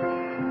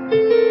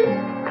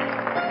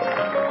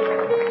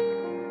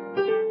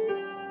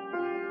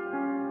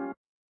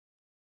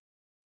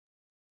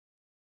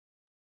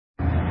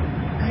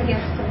 I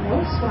guess the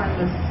most one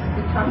was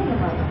becoming a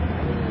mother.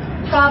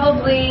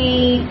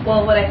 Probably,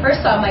 well, when I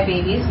first saw my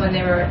babies when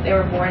they were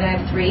born, I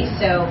have 3,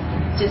 so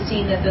just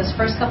seeing those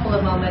first couple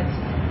of moments,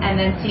 and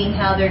then seeing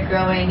how they're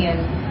growing and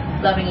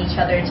loving each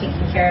other,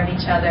 taking care of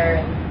each other,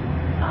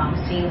 and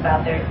seeing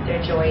about their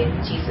joy in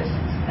Jesus.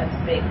 That's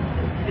big.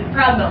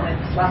 Proud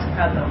moments, lots of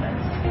proud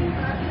moments.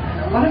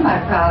 One of my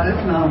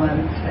proudest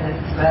moments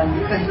is when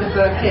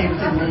Christopher came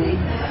to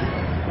me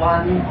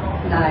one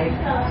night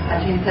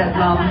and he said,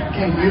 "Mom,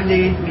 can you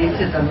lead me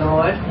to the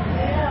Lord?"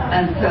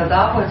 And so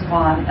that was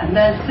one. And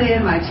then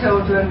seeing my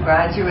children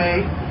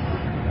graduate,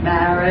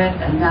 married,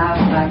 and now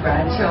my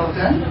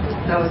grandchildren,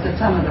 those are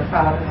some of the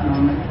proudest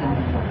moments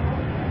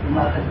in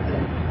Mother's Day.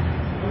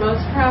 The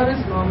most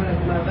proudest moment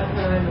of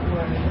motherhood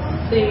was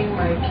seeing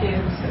my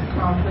kids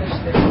accomplish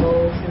their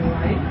goals in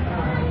life,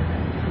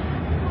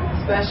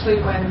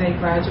 especially when they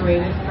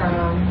graduated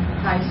from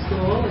high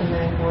school and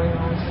then going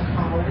on to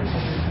college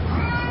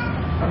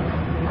and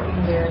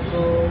making their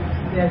goals,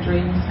 their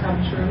dreams come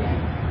true.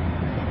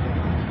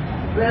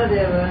 Well,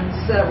 there were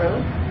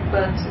several,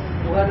 but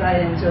what I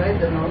enjoyed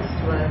the most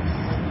was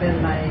when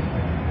my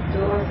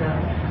daughter,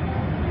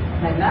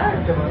 my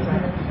married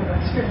daughter,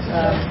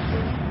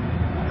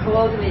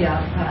 called me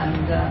up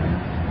and,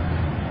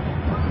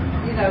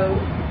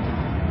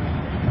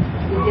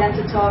 began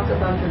to talk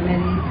about the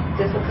many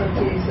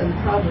difficulties and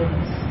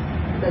problems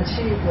that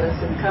she was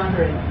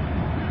encountering.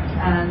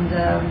 And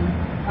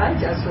I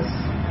just was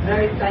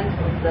very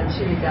thankful that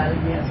she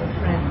regarded me as a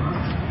friend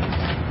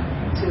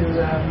to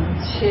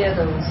share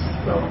those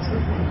thoughts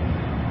with me.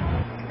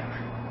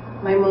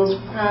 My most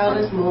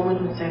proudest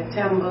moment was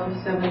September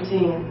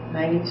 17,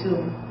 92.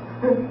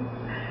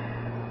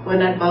 When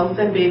that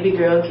bouncing baby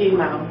girl came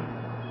out.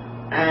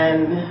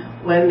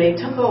 And when they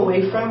took her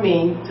away from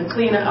me to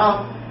clean her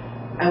up,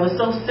 I was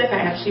so sick I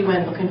actually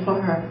went looking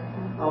for her.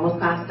 Almost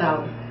passed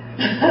out.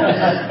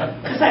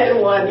 Because I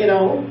didn't want,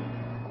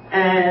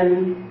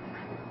 And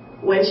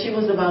when she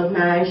was about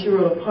 9, she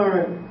wrote a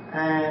poem.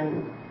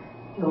 And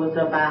it was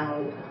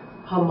about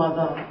her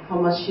mother, how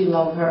much she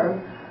loved her,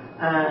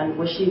 and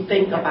what she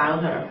think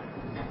about her.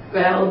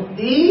 Well,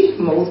 the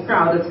most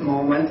proudest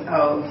moment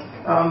of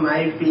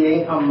my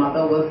being a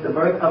mother was the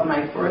birth of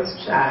my first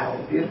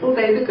child, beautiful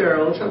baby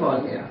girl,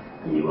 Travonia.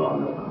 You all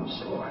know, I'm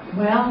sure.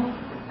 Well,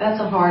 that's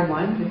a hard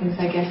one because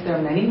I guess there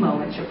are many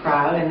moments you're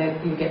proud, and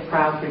that you get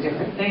proud for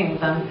different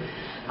things.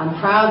 I'm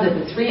proud that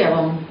the 3 of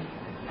them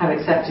have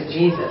accepted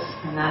Jesus,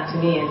 and that to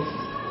me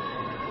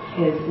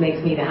makes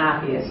me the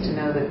happiest to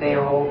know that they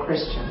are all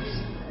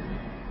Christians.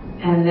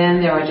 And then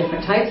there are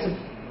different types of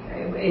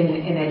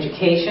in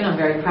education. I'm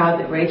very proud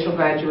that Rachel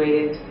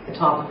graduated the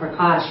top of her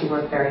class. She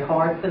worked very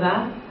hard for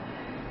that.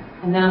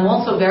 And then I'm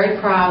also very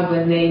proud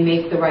when they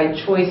make the right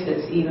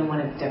choices, even when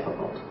it's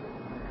difficult.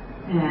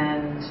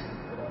 And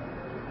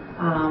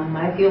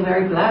I feel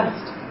very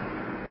blessed.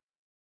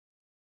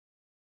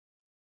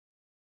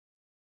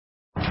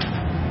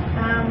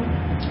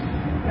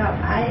 Well,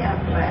 I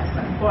am blessed.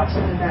 I'm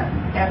fortunate that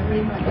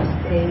every Mother's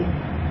Day,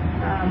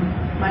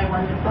 my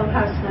wonderful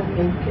husband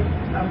makes it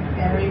a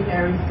very,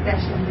 very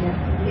special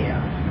year.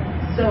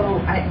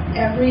 So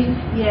every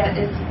year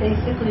it's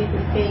basically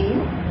the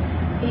same.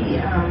 He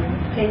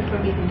paid for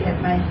me to get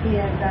my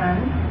hair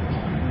done.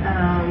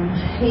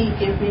 He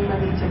gave me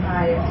money to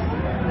buy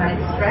a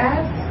nice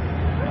dress.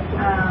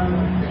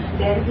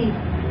 Then he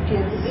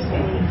gives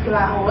me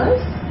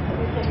flowers.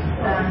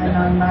 And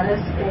on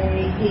Mother's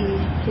Day,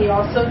 he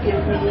also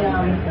gives me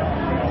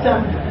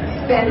some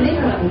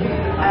spending money,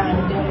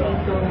 and then we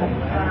go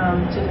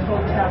to the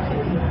hotel to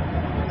eat.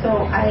 So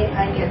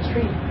I get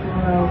treat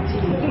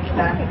royalty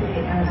that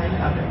day, and I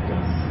love it.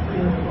 It's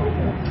beautiful.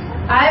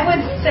 I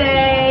would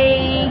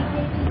say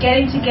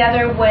getting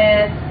together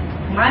with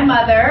my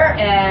mother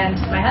and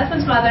my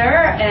husband's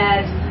mother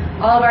and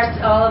all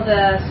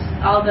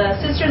the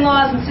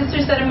sister-in-laws and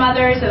sisters that are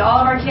mothers and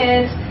all of our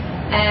kids,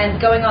 and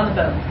going on the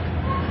boat.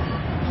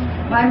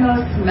 My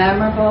most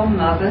memorable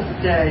Mother's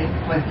Day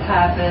was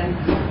having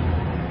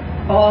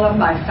all of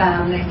my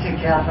family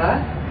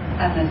together,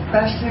 and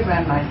especially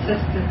when my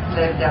sisters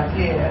lived out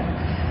here,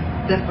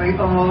 that we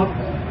all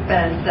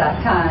spent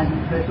that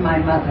time with my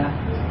mother.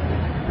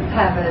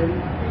 Having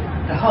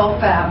the whole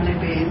family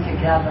being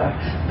together,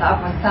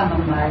 that was some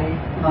of my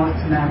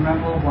most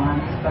memorable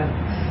ones. But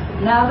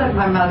now that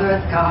my mother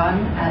is gone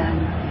and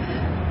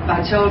my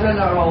children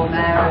are all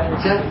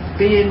married, just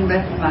being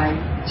with my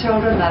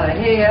children that are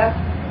here,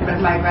 with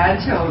my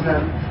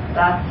grandchildren,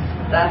 that's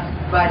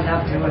why I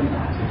love doing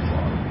that.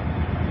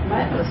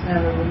 My most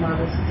memorable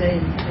Mother's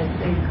Day, I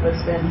think, was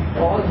when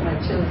all of my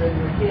children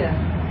were here,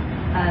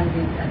 and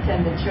we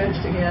attended church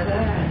together,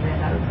 and we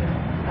had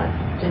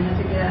dinner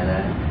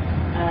together,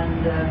 and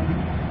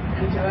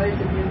enjoyed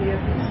the beauty of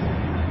Easter.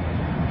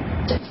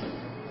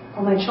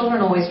 Well, my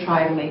children always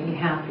try to make me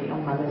happy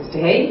on Mother's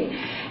Day,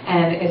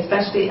 and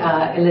especially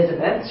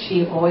Elizabeth.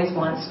 She always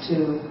wants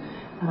to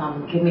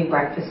give me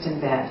breakfast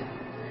in bed.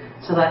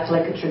 So that's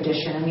like a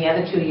tradition. And the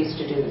other two used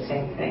to do the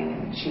same thing.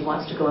 And she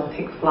wants to go and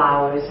pick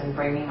flowers and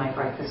bring me my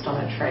breakfast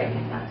on a tray.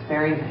 And that's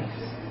very nice.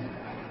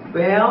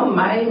 Well,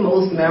 my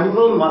most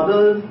memorable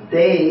Mother's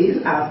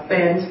Days are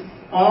spent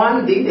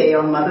on the day,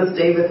 on Mother's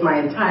Day, with my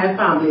entire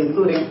family,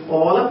 including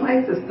all of my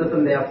sisters,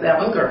 and there are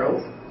 7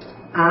 girls,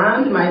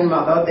 and my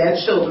mother, their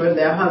children,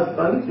 their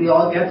husbands. We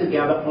all get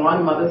together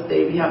on Mother's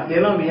Day. We have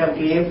dinner, we have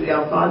games, we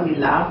have fun, we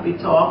laugh, we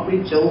talk,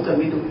 we joke, and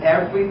we do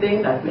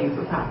everything that makes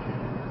us happy.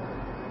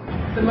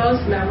 The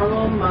most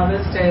memorable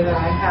Mother's Day that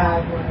I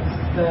had was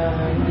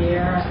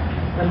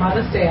the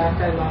Mother's Day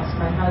after I lost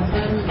my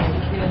husband. My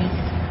kids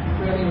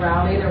really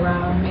rallied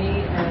around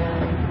me,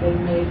 and they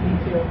made me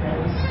feel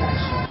very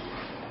special.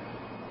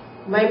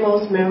 My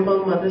most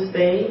memorable Mother's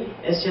Day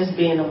is just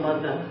being a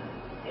mother.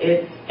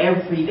 It's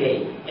every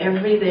day.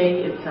 Every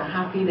day it's a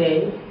happy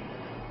day.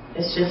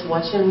 It's just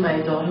watching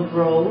my daughter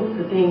grow,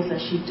 the things that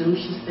she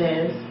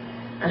says,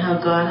 and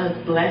how God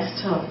has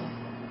blessed her.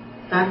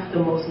 That's the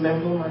most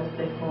memorable Mother's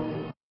Day for me.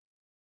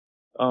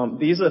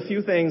 These are a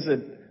few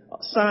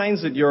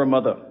signs that you're a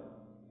mother.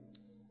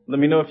 Let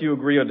me know if you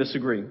agree or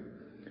disagree.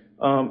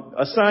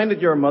 A sign that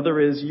you're a mother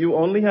is you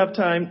only have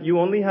time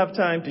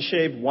to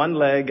shave one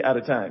leg at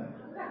a time.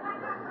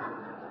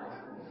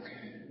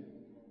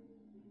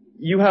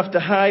 You have to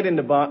hide in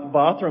the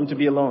bathroom to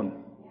be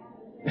alone.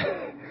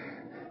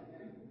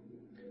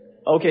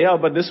 Okay, how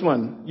about this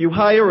one? You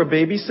hire a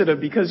babysitter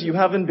because you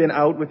haven't been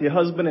out with your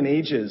husband in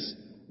ages.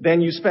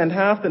 Then you spend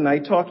half the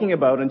night talking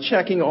about and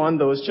checking on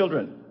those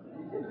children.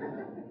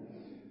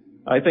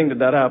 I think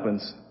that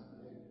happens.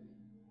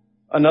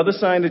 Another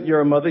sign that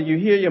you're a mother, you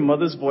hear your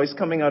mother's voice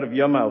coming out of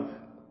your mouth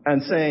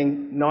and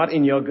saying, "Not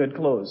in your good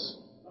clothes."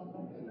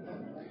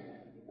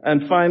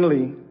 And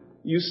finally,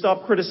 you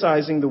stop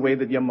criticizing the way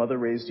that your mother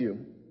raised you.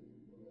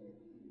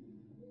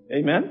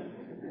 Amen?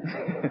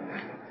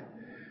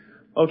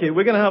 Okay,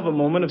 we're going to have a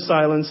moment of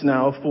silence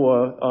now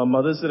for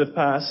mothers that have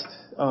passed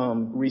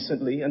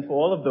recently, and for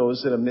all of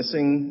those that are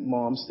missing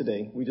moms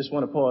today. We just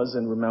want to pause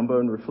and remember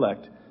and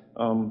reflect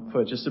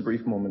for just a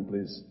brief moment,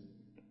 please.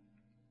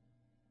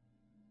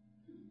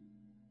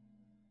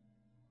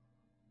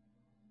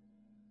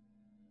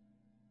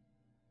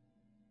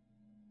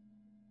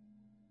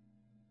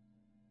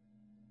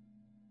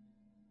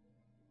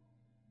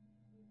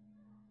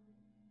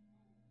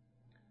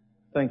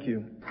 Thank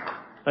you.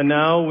 And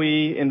now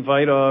we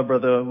invite our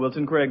brother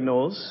Wilton Craig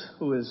Knowles,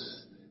 who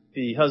is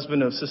the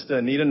husband of Sister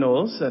Anita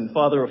Knowles and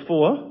father of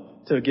 4,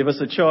 to give us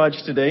a charge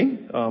today,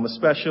 a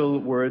special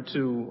word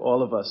to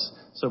all of us.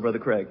 So, Brother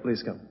Craig,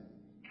 please come.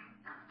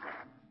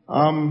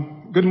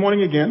 Good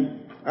morning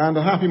again, and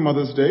a happy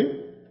Mother's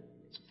Day.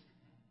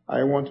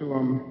 I want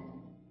to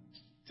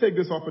take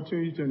this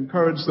opportunity to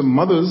encourage the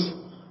mothers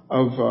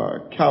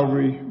of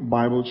Calvary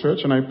Bible Church,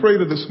 and I pray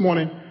that this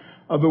morning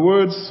the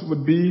words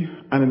would be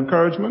an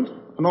encouragement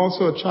and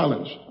also a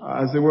challenge,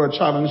 as they were a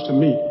challenge to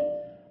me.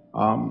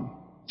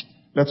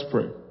 Let's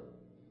pray.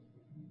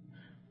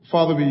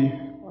 Father, we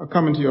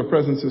come into your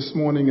presence this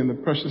morning in the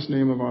precious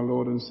name of our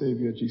Lord and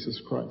Savior,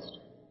 Jesus Christ.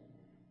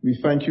 We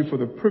thank you for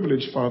the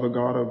privilege, Father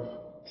God, of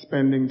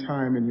spending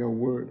time in your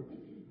word.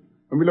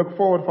 And we look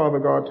forward, Father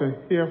God, to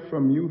hear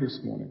from you this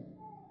morning.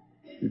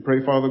 We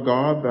pray, Father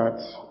God,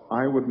 that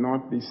I would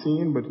not be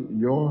seen, but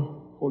your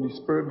Holy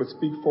Spirit would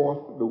speak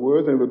forth the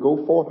word and would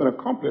go forth and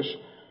accomplish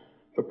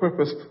the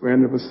purpose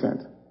wherein it was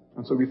sent.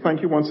 And so we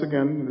thank you once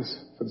again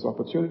for this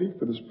opportunity,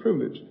 for this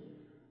privilege,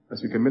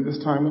 as we commit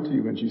this time unto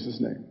you in Jesus'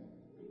 name.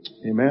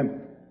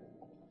 Amen.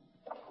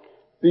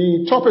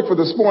 The topic for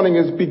this morning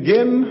is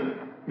begin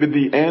with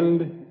the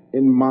end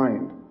in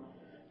mind.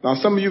 Now,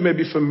 some of you may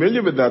be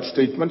familiar with that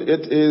statement.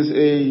 It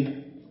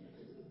is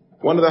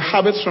one of the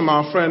habits from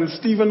our friend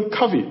Stephen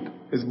Covey,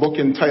 his book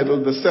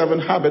entitled The 7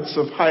 Habits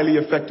of Highly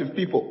Effective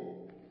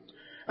People.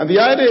 And the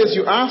idea is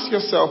you ask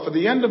yourself, at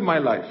the end of my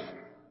life,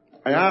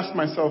 I asked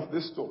myself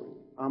this story.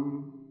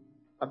 I'm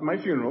at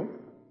my funeral,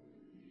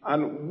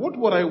 and what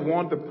would I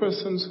want the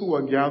persons who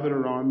are gathered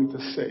around me to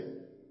say?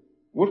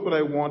 What would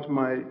I want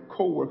my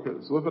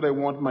co-workers, what would I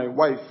want my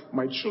wife,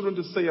 my children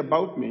to say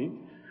about me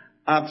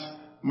at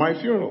my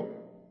funeral?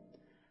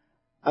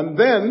 And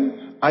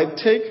then I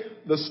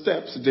take the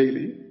steps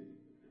daily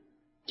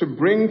to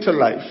bring to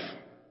life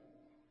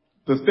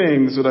the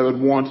things that I would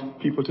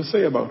want people to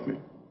say about me.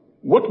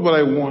 What would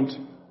I want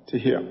to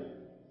hear?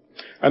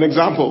 An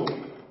example.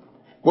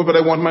 What would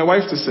I want my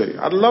wife to say?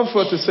 I'd love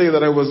for her to say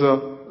that I was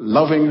a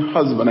loving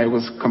husband. I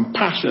was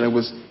compassionate. I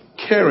was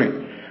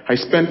caring. I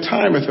spent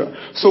time with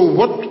her. So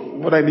what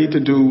would I need to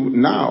do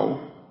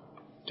now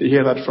to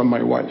hear that from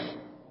my wife?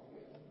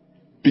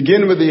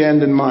 Begin with the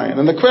end in mind.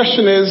 And the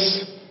question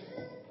is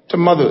to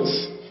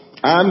mothers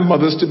and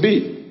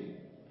mothers-to-be.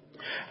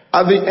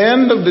 At the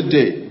end of the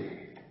day,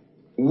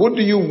 what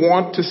do you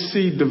want to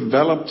see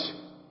developed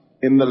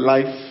in the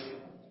life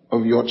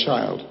of your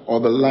child or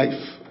the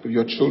life of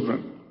your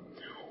children?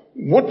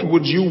 What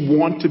would you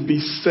want to be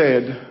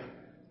said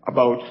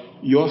about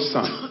your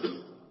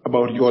son,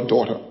 about your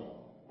daughter?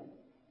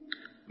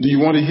 Do you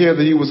want to hear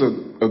that he was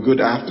a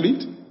good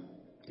athlete?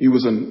 He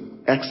was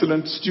an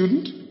excellent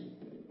student?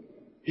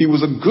 He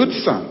was a good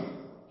son?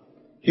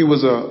 He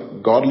was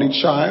a godly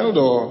child,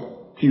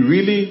 or he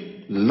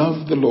really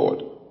loved the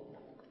Lord?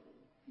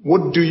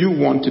 What do you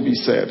want to be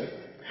said?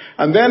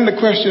 And then the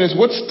question is,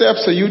 what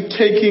steps are you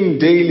taking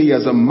daily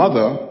as a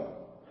mother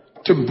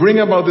to bring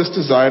about this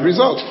desired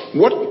result?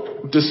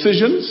 What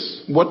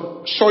decisions,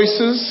 what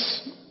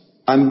choices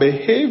and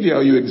behavior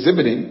are you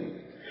exhibiting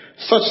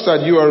such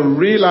that you are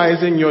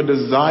realizing your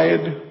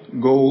desired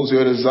goals,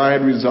 your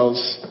desired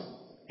results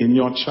in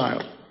your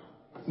child?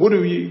 What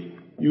are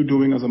you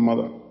doing as a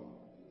mother?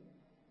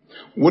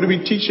 What are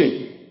we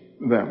teaching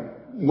them?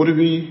 What are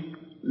we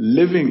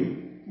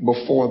living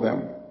before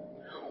them?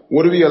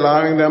 What are we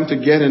allowing them to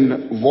get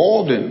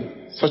involved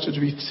in such that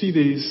we see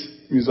these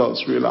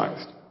results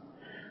realized?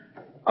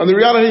 And the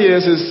reality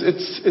is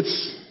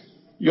it's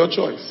your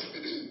choice.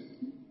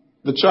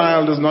 The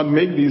child does not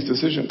make these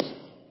decisions.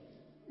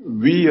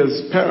 We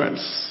as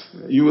parents,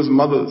 you as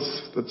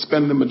mothers that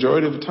spend the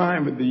majority of the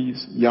time with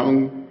these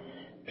young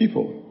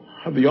people,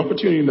 have the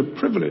opportunity and the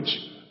privilege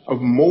of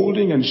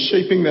molding and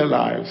shaping their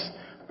lives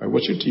by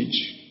what you teach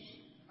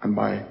and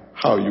by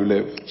how you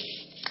live.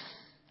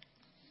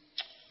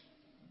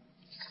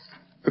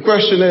 The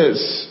question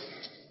is,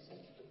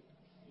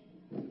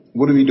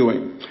 what are we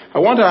doing? I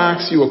want to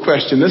ask you a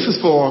question. This is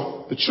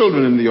for the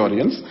children in the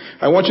audience.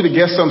 I want you to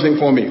guess something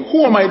for me.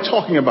 Who am I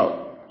talking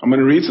about? I'm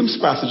going to read some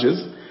passages,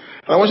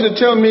 and I want you to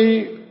tell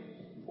me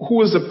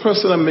who is the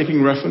person I'm making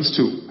reference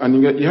to.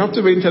 And you have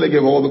to wait until I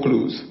give all the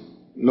clues.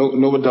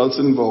 No adults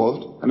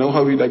involved. I know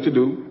how we like to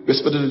do.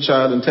 Whisper to the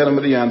child and tell him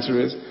what the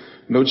answer is.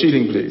 No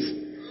cheating, please.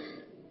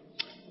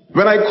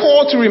 When I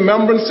call to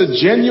remembrance the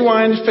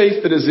genuine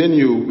faith that is in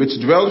you, which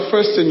dwelt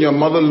first in your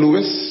mother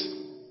Lois,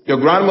 your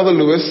grandmother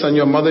Lois, and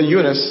your mother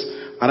Eunice,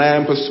 and I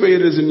am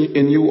persuaded is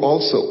in you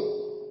also.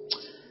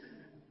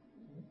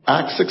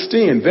 Acts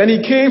 16. Then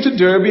he came to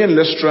Derbe and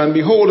Lystra, and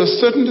behold, a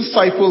certain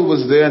disciple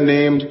was there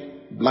named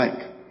blank,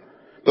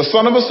 the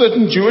son of a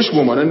certain Jewish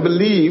woman,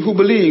 who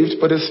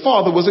believed, but his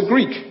father was a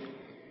Greek.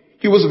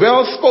 He was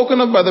well spoken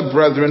of by the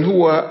brethren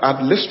who were at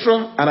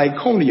Lystra and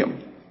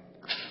Iconium.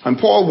 And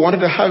Paul wanted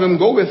to have him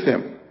go with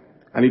him.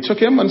 And he took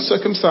him and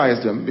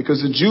circumcised him,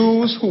 because the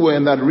Jews who were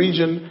in that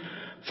region,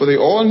 for they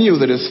all knew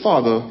that his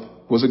father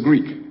was a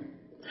Greek.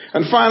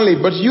 And finally,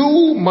 but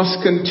you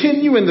must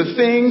continue in the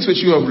things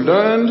which you have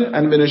learned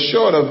and been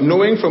assured of,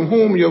 knowing from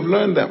whom you have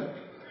learned them.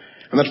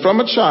 And that from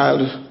a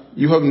child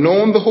you have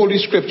known the Holy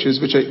Scriptures,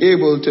 which are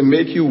able to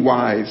make you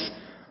wise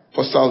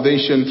for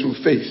salvation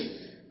through faith,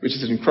 which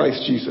is in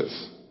Christ Jesus.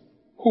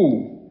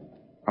 Who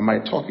am I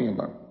talking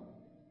about?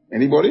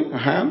 Anybody? A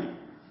hand?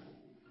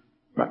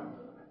 Right.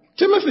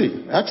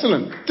 Timothy.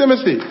 Excellent.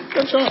 Timothy.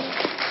 Good job.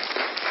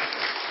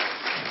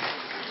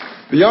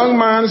 The young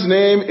man's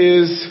name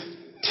is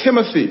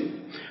Timothy.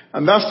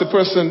 And that's the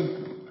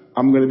person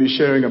I'm going to be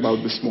sharing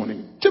about this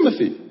morning.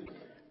 Timothy.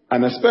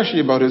 And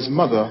especially about his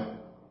mother,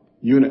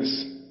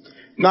 Eunice.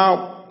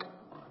 Now,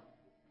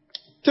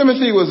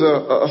 Timothy was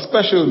a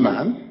special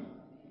man.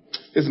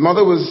 His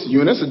mother was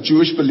Eunice, a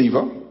Jewish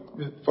believer.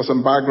 For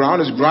some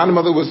background, his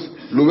grandmother was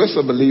Lois,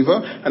 a believer,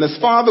 and his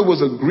father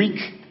was a Greek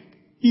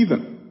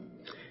heathen.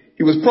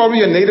 He was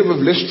probably a native of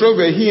Lystra,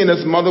 where he and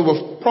his mother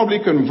were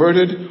probably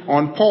converted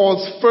on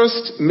Paul's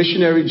first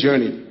missionary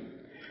journey.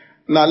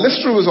 Now,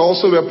 Lystra was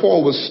also where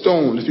Paul was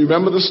stoned. If you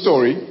remember the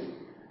story,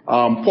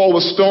 Paul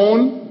was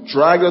stoned,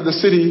 dragged out of the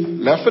city,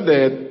 left for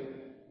dead,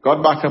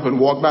 got back up and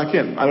walked back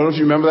in. I don't know if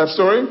you remember that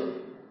story.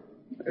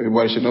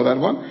 Everybody should know that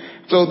one.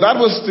 So that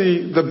was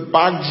the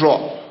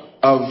backdrop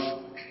of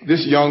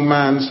this young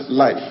man's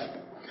life.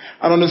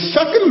 And on the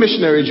second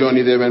missionary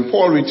journey there, when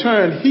Paul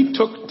returned, he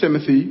took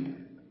Timothy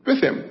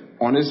with him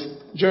on his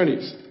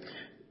journeys.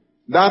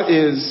 That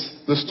is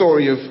the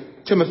story of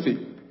Timothy.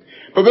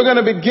 But we're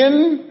going to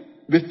begin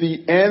with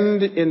the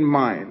end in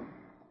mind.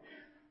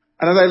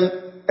 And as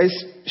I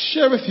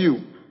share with you,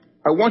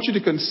 I want you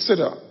to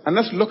consider, and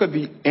let's look at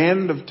the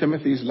end of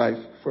Timothy's life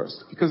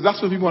first, because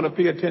that's what we want to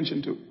pay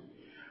attention to.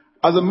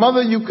 As a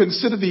mother, you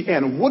consider the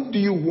end. What do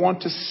you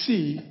want to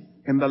see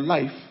in the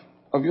life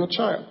of your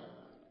child?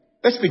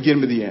 Let's begin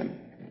with the end.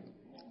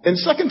 In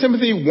 2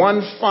 Timothy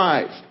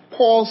 1:5,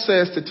 Paul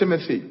says to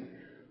Timothy,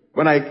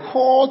 when I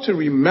call to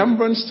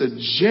remembrance the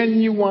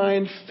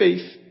genuine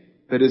faith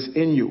that is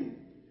in you,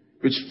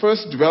 which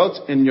first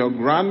dwelt in your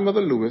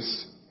grandmother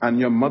Lois and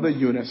your mother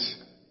Eunice,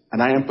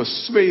 and I am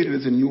persuaded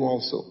is in you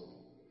also.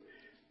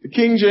 The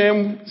King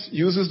James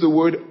uses the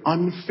word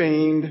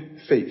unfeigned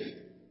faith.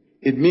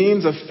 It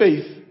means a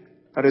faith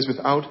that is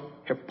without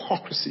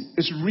hypocrisy.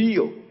 It's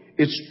real.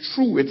 It's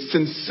true. It's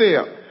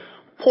sincere.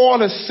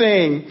 Paul is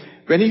saying,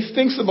 when he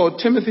thinks about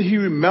Timothy, he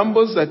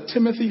remembers that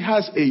Timothy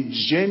has a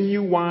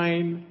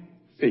genuine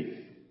faith.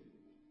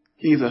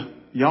 He's a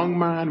young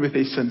man with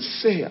a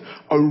sincere,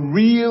 a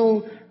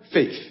real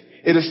faith.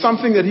 It is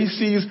something that he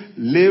sees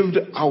lived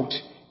out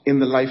in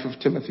the life of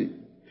Timothy.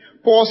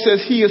 Paul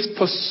says he is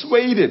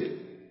persuaded,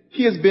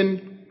 he has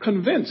been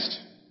convinced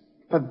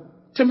that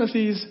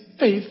Timothy's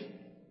faith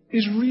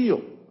is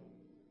real.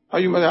 Now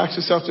you might ask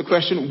yourself the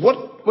question,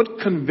 what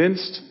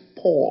convinced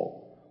Paul?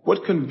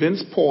 What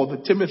convinced Paul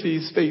that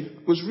Timothy's faith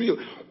was real?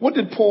 What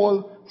did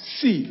Paul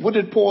see? What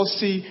did Paul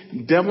see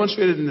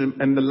demonstrated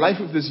in the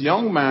life of this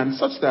young man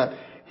such that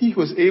he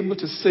was able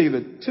to say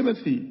that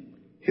Timothy,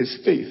 his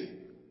faith,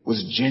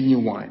 was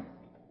genuine?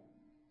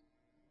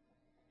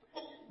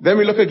 Then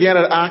we look again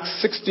at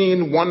Acts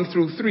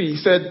 16:1-3. He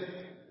said,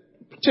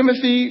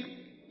 Timothy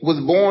was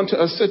born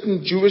to a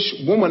certain Jewish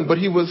woman, but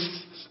he was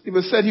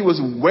said he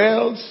was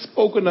well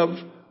spoken of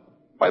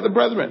by the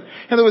brethren.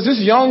 In other words, this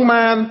young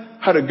man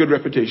had a good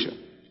reputation.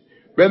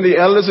 When the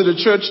elders of the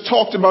church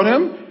talked about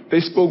him, they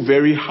spoke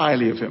very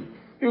highly of him.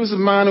 He was a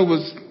man who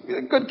was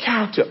a good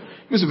character.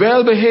 He was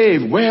well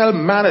behaved, well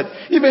mannered.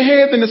 He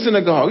behaved in the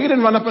synagogue. He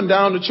didn't run up and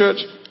down the church.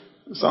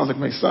 It sounds like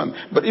my son.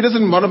 But he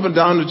doesn't run up and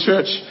down the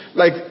church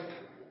like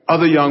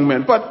other young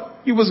men.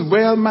 But he was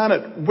well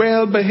mannered,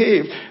 well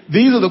behaved.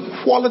 These are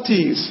the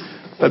qualities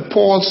that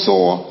Paul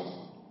saw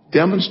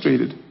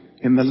demonstrated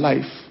in the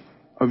life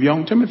of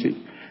young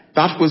Timothy.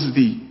 That was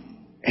the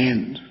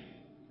end.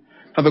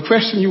 Now the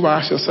question you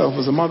ask yourself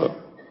as a mother,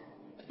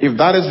 if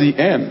that is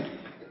the end,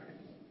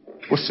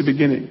 what's the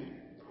beginning?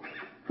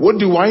 What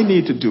do I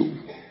need to do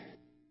to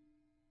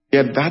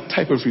get that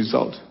type of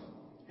result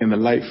in the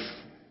life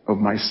of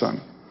my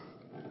son?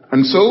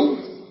 And so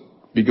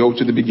we go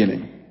to the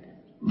beginning.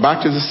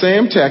 Back to the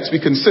same text, we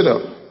consider,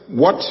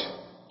 what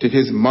did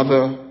his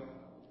mother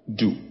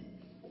do?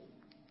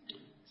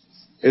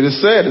 It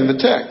is said in the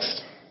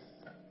text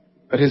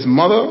that his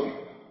mother,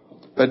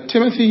 that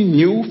Timothy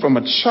knew from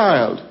a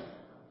child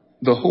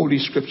the Holy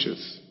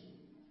Scriptures.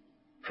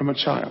 From a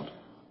child.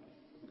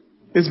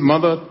 His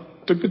mother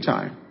took the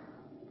time.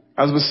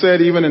 As was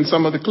said even in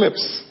some of the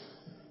clips,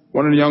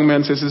 one of the young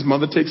men says his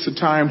mother takes the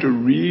time to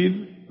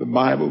read the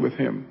Bible with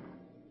him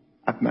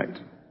at night.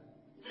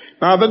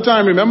 Now at that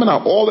time, remember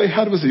now, all they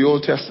had was the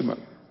Old Testament.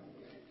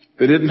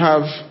 They didn't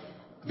have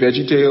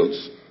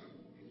VeggieTales.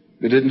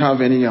 They didn't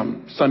have any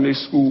Sunday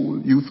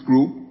school youth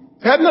group.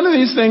 They had none of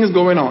these things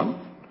going on.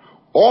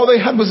 All they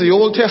had was the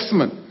Old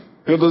Testament.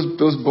 You know,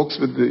 those books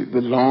with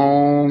the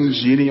long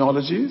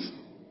genealogies?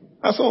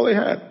 That's all they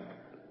had.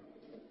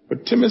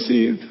 But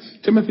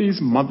Timothy's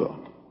mother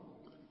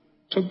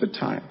took the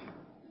time,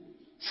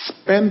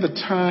 spent the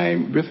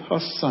time with her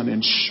son,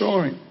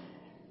 ensuring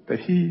that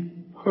he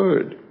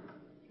heard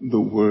the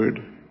word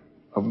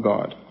of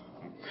God.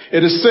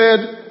 It is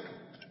said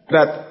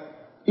that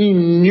he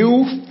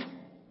knew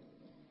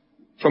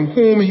from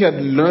whom he had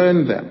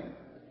learned them.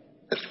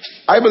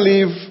 I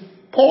believe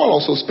Paul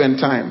also spent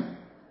time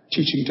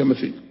teaching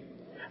Timothy.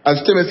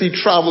 As Timothy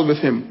traveled with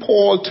him,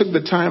 Paul took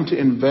the time to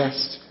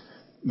invest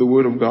the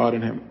word of God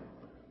in him.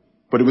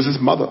 But it was his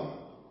mother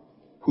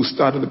who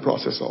started the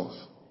process off.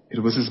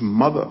 It was his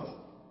mother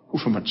who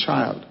from a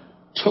child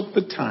took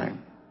the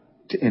time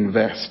to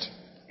invest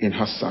in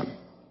her son.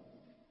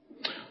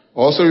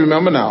 Also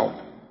remember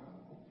now,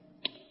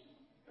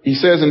 he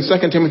says in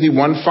 2 Timothy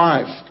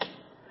 1:5,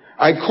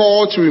 I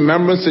call to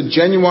remembrance the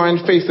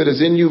genuine faith that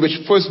is in you,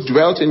 which first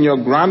dwelt in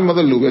your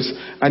grandmother Lois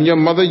and your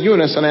mother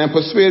Eunice, and I am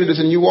persuaded is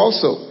in you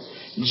also.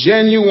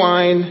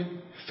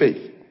 Genuine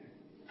faith.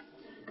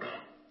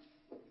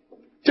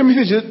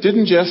 Timothy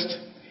didn't just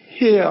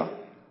hear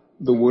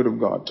the word of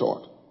God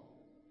taught.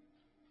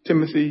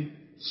 Timothy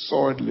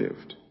saw it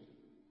lived.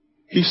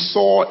 He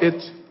saw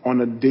it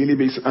on a daily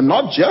basis, and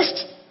not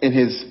just in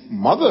his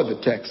mother,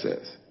 the text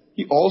says.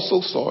 he also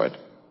saw it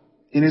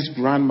in his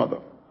grandmother.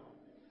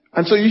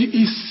 And so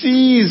he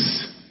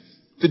sees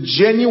the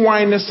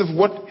genuineness of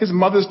what his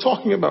mother's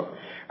talking about.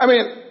 I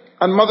mean,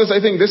 and mothers,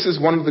 I think this is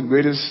one of the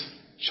greatest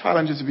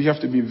challenges we have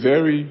to be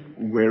very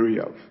wary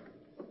of.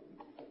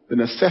 The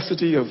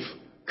necessity of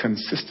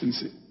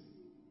consistency.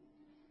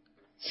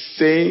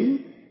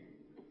 Saying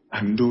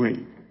and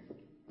doing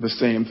the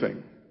same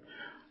thing.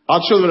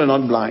 Our children are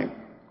not blind.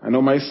 I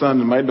know my son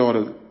and my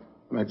daughter,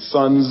 my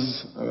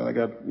sons, I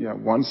got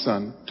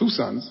two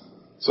sons.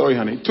 Sorry,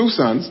 honey, 2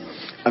 sons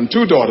and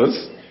 2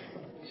 daughters.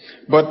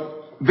 But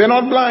they're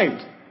not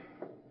blind.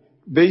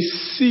 They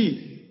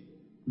see,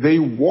 they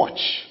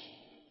watch,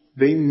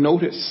 they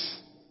notice,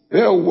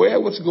 they're aware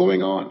of what's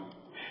going on.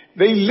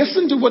 They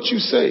listen to what you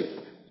say,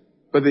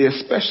 but they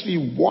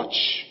especially watch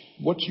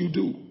what you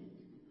do.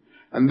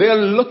 And they're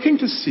looking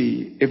to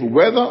see if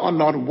whether or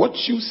not what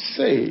you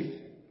say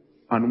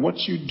and what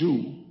you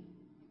do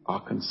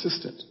are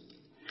consistent.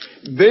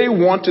 They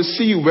want to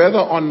see whether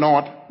or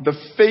not the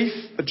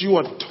faith that you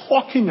are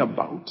talking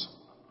about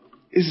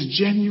is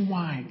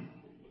genuine.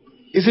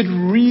 Is it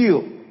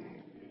real?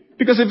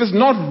 Because if it's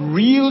not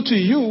real to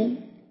you,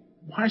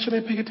 why should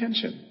I pay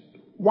attention?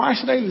 Why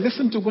should I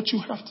listen to what you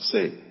have to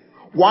say?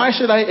 Why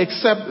should I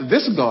accept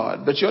this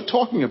God that you're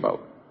talking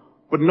about,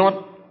 but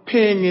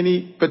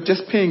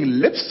just paying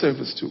lip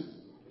service to?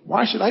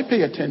 Why should I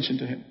pay attention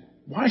to him?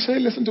 Why should I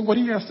listen to what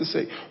he has to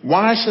say?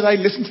 Why should I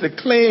listen to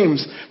the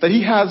claims that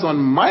he has on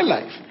my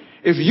life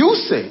if you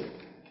say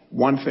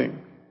one thing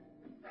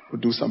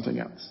but do something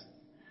else?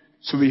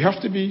 So we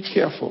have to be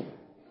careful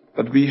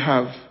that we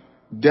have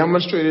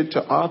demonstrated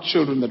to our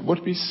children that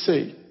what we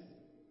say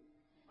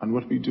and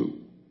what we do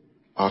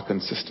are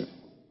consistent.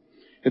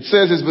 It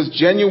says it was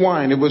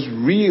genuine, it was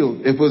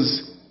real, it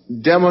was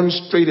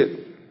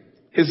demonstrated.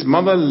 His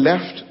mother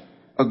left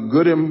a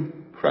good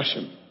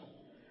impression.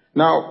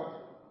 Now,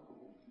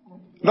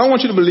 I don't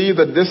want you to believe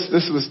that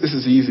this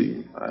is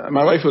easy.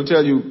 My wife will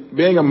tell you,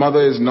 being a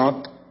mother is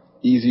not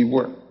easy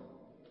work.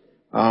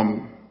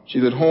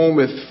 She's at home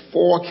with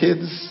 4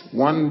 kids,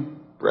 1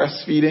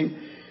 breastfeeding,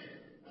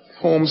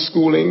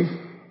 homeschooling.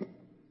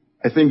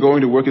 I think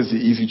going to work is the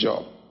easy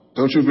job.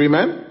 Don't you agree,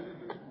 man?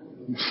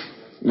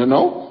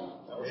 No?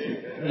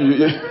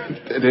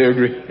 They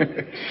agree.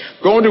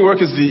 Going to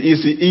work is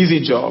the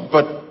easy job,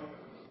 but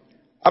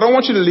I don't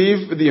want you to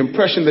leave with the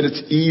impression that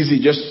it's easy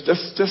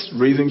just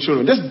raising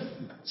children. Just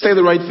say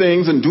the right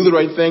things and do the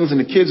right things and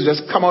the kids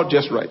just come out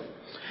just right.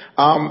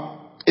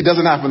 It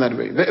doesn't happen that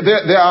way.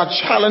 There are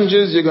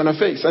challenges you're going to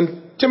face.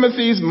 And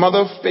Timothy's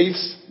mother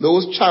faced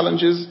those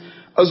challenges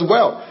as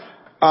well.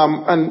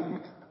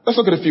 And let's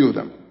look at a few of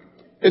them.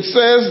 It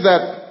says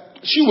that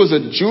she was a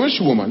Jewish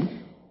woman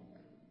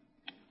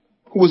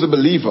who was a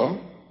believer,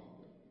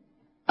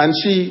 and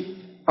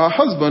her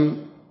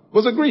husband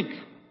was a Greek,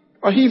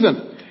 a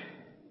heathen.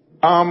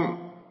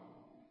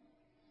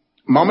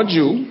 Mama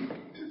Jew,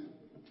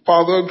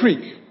 father a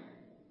Greek.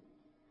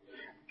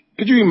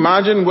 Could you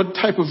imagine what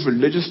type of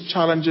religious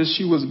challenges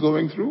she was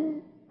going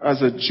through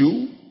as a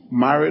Jew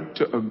married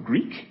to a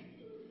Greek?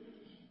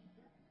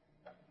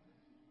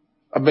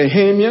 A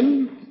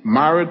Bahamian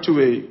married to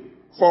a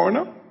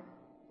foreigner?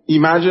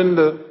 Imagine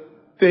the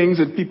things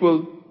that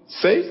people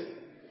say.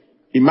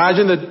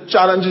 Imagine the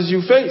challenges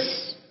you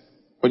face,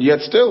 but yet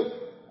still,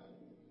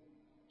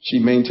 she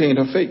maintained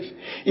her faith.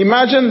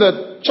 Imagine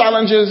the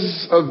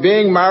challenges of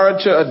being married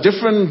to a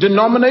different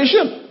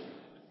denomination.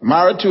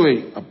 Married to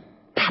a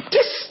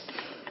Baptist?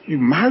 You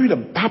married a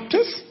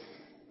Baptist?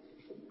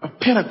 A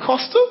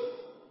Pentecostal?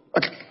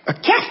 A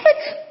Catholic?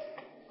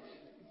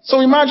 So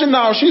imagine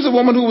now, she's a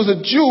woman who was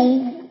a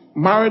Jew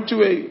married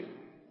to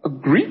a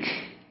Greek.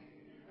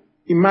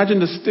 Imagine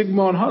the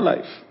stigma on her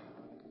life.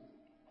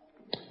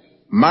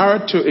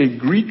 Married to a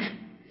Greek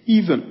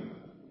heathen,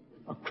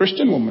 a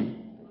Christian woman,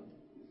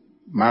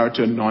 married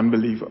to a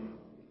non-believer.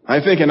 I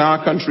think in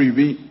our country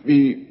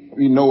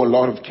we know a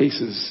lot of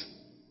cases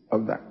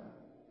of that.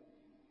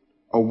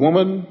 A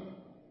woman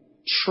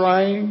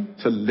trying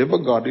to live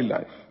a godly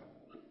life,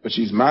 but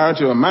she's married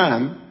to a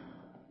man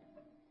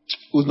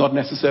who's not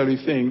necessarily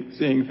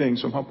seeing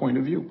things from her point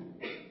of view.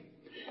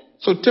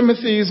 So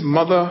Timothy's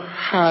mother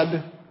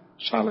had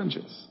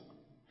challenges.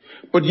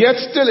 But yet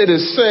still it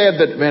is said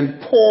that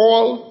when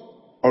Paul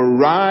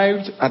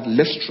arrived at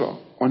Lystra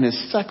on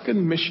his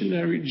second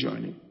missionary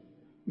journey,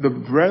 the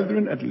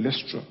brethren at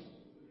Lystra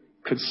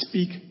could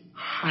speak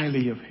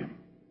highly of him.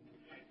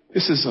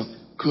 This is a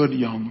good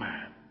young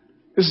man.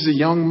 This is a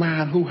young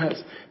man who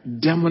has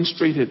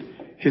demonstrated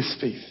his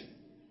faith.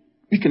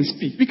 We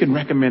can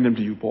recommend him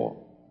to you,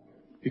 Paul,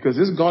 because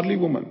this godly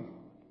woman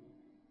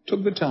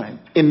took the time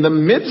in the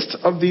midst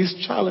of these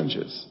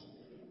challenges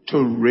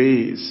to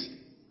raise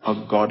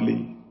a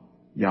godly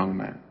young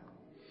man.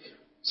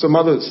 So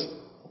mothers,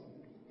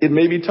 it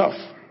may be tough.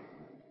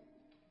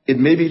 It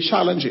may be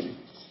challenging.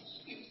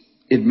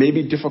 It may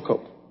be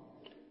difficult.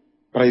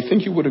 But I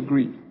think you would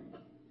agree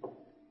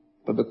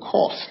that the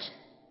cost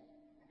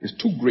is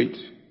too great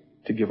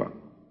to give up.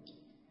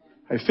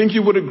 I think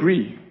you would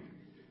agree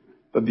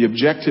that the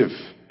objective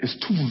is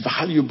too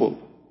valuable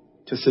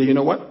to say, you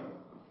know what?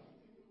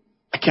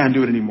 I can't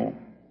do it anymore.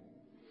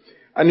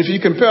 And if you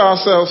compare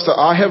ourselves to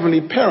our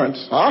heavenly parent,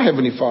 our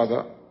heavenly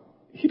Father,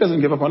 he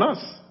doesn't give up on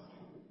us.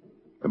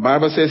 The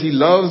Bible says he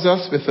loves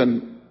us with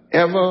an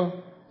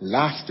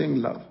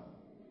everlasting love.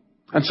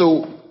 And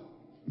so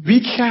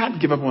we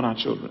can't give up on our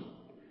children.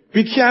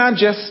 We can't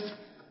just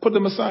put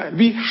them aside.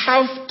 We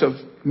have to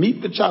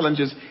meet the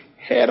challenges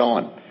head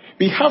on.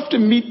 We have to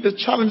meet the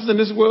challenges in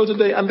this world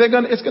today, and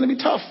it's going to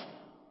be tough.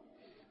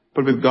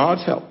 But with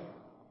God's help,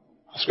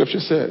 Scripture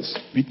says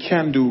we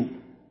can do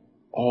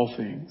all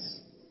things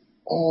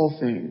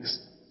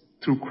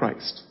through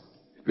Christ,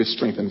 which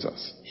strengthens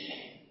us.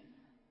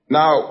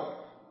 Now,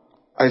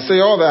 I say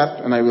all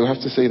that, and I will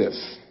have to say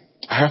this.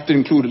 I have to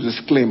include a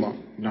disclaimer.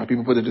 You know,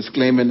 people put a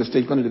disclaimer in the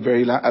statement at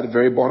the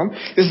very bottom.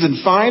 This is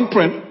in fine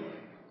print,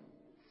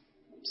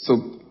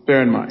 so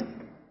bear in mind.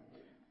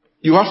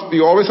 You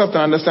always have to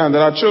understand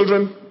that our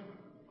children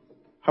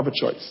have a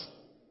choice.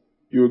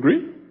 You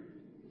agree?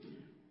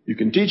 You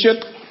can teach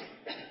it,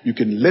 you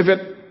can live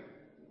it,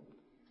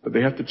 but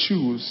they have to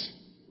choose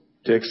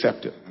to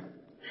accept it.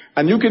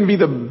 And you can be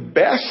the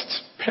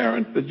best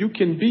parent that you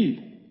can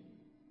be,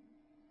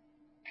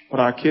 but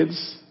our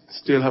kids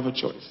still have a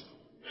choice.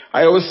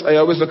 I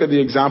always look at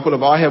the example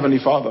of our Heavenly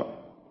Father.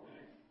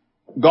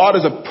 God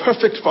is a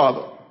perfect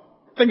Father.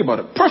 Think about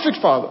it. Perfect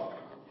Father.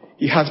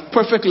 He has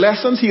perfect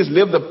lessons. He has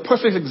lived a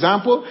perfect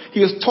example.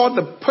 He has taught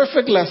the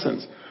perfect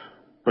lessons.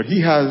 But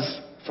he has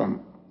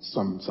some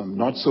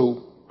not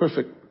so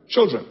perfect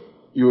children.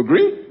 You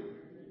agree?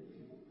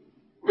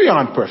 We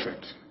aren't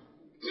perfect.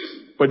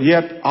 But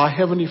yet our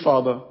Heavenly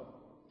Father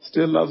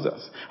still loves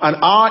us. And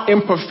our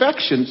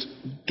imperfections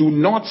do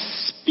not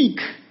speak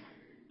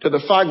to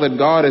the fact that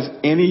God is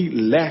any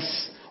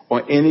less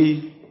or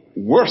any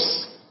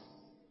worse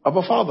of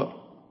a father.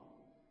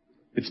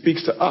 It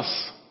speaks to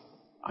us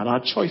and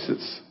our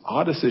choices,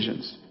 our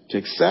decisions to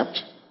accept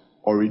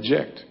or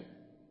reject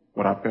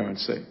what our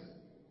parents say,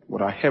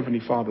 what our Heavenly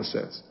Father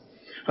says.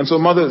 And so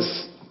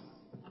mothers,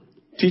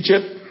 teach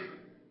it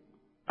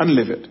and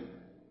live it,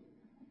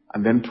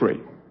 and then pray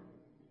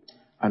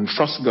and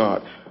trust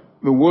God.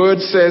 The word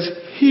says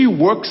he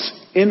works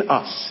in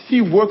us. He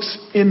works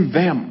in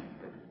them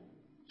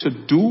to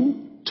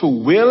do, to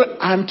will,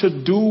 and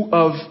to do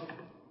of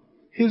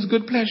his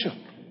good pleasure.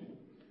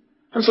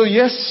 And so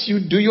yes, you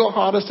do your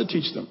hardest to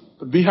teach them,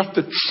 but we have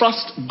to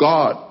trust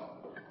God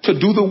to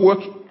do the work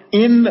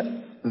in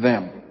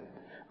them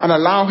and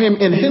allow him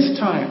in his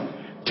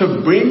time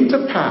to bring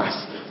to pass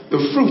the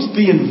fruits,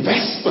 the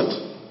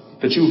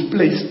investment that you've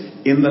placed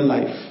in the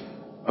life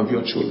of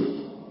your children.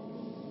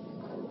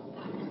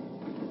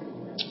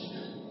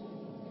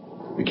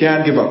 We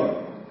can't give up.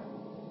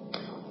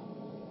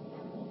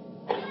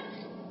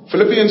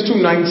 Philippians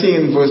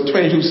 2:19 verse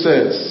 22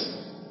 says,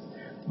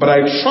 "But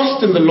I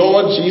trust in the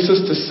Lord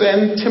Jesus to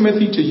send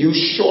Timothy to you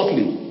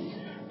shortly,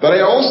 that I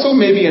also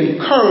may be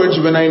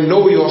encouraged when I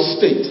know your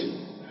state.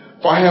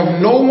 For I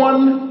have no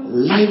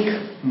one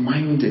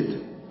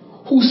like-minded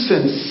who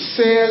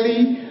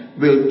sincerely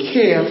will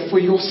care for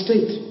your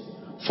state.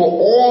 For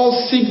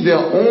all seek their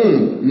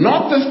own,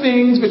 not the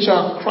things which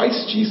are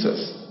Christ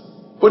Jesus.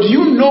 But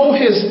you know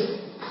his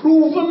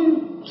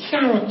proven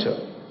character,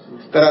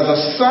 that as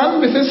a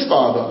son with his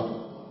father,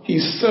 he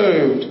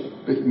served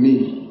with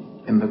me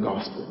in the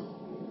gospel."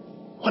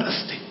 What a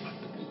statement.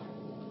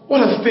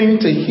 What a thing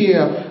to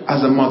hear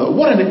as a mother.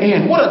 What an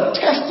end. What a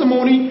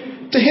testimony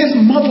to his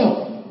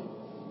mother.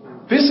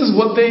 This is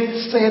what they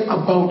said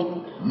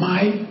about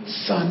my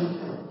son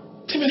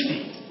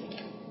Timothy.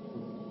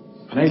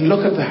 And I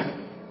look at that.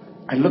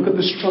 I look at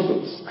the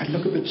struggles. I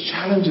look at the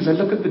challenges. I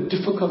look at the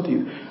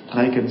difficulties. And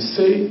I can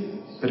say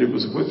that it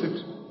was worth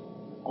it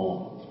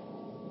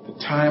all. The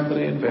time that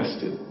I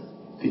invested,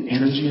 the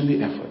energy and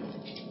the effort.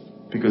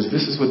 Because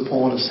this is what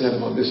Paul has said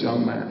about this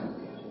young man.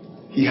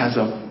 He has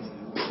a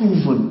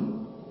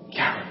proven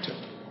character.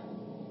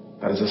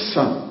 That as a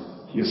son,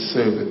 he has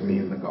served with me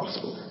in the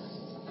gospel.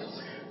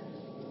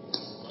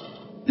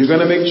 You're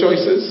going to make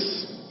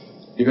choices.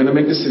 You're going to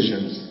make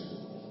decisions.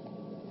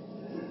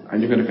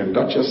 And you're going to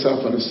conduct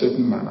yourself in a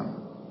certain manner.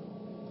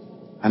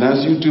 And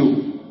as you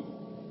do,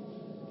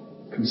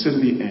 consider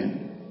the end.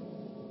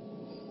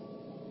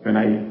 When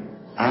I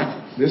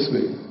act this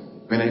way,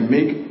 when I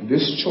make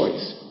this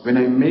choice, when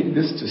I make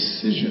this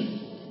decision,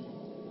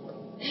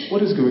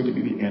 what is going to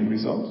be the end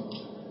result?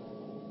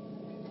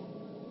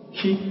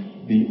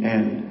 Keep the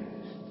end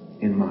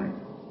in mind.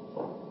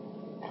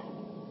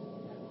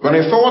 When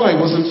I thought I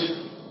wasn't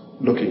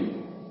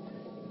looking,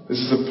 this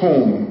is a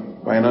poem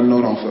by an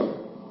unknown author.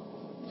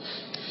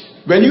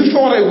 When you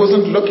thought I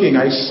wasn't looking,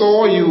 I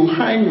saw you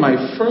hang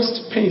my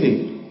first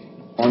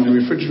painting on the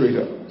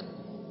refrigerator,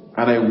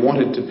 and I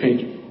wanted to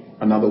paint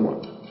another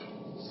one.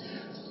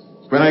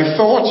 When I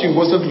thought you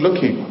wasn't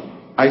looking,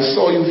 I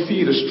saw you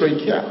feed a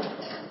stray cat,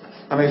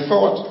 and I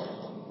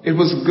thought it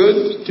was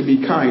good to be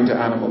kind to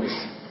animals.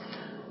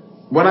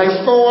 When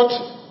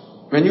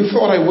you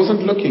thought I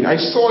wasn't looking, I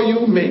saw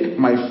you make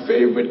my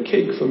favorite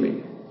cake for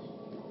me,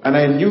 and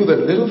I knew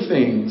that little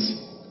things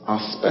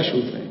are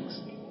special things.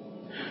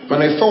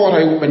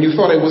 When you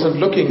thought I wasn't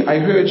looking, I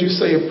heard you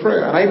say a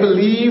prayer, and I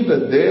believed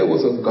that there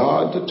was a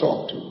God to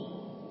talk to.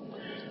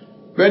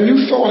 When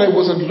you thought I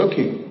wasn't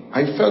looking,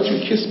 I felt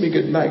you kiss me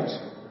goodnight,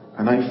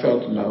 and I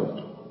felt loved.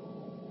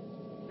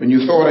 When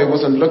you thought I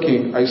wasn't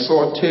looking, I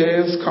saw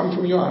tears come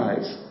from your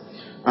eyes,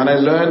 and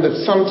I learned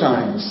that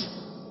sometimes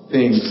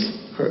things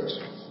hurt,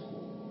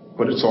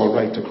 but it's all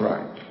right to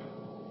cry.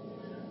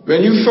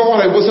 When you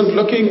thought I wasn't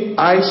looking,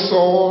 I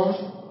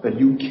saw that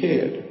you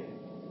cared,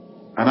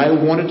 and I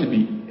wanted to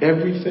be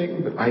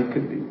everything that I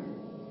could be.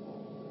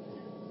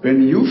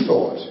 When you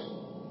thought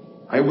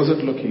I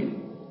wasn't looking,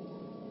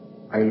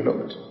 I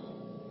looked,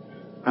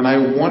 and I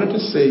wanted to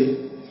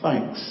say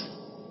thanks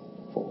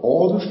for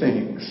all the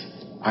things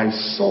I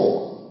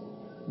saw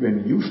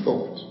when you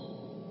thought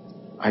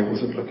I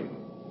wasn't looking.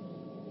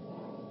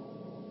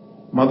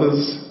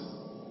 Mothers,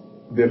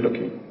 they're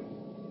looking,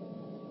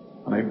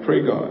 and I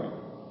pray God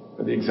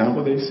that the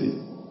example they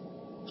see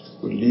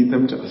will lead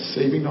them to a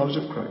saving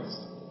knowledge of Christ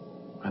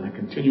and a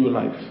continual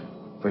life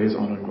for His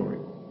honor and glory.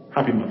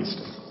 Happy Mother's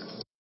Day.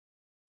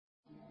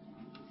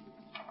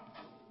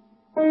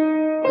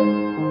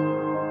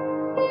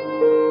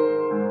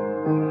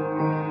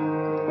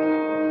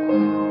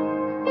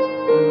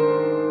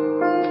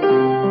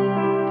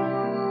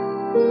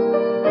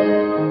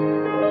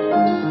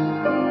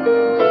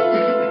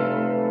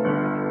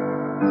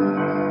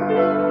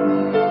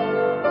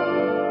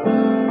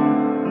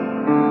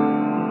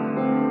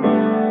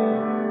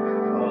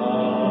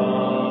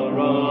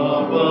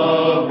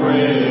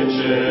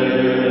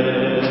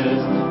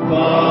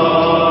 Far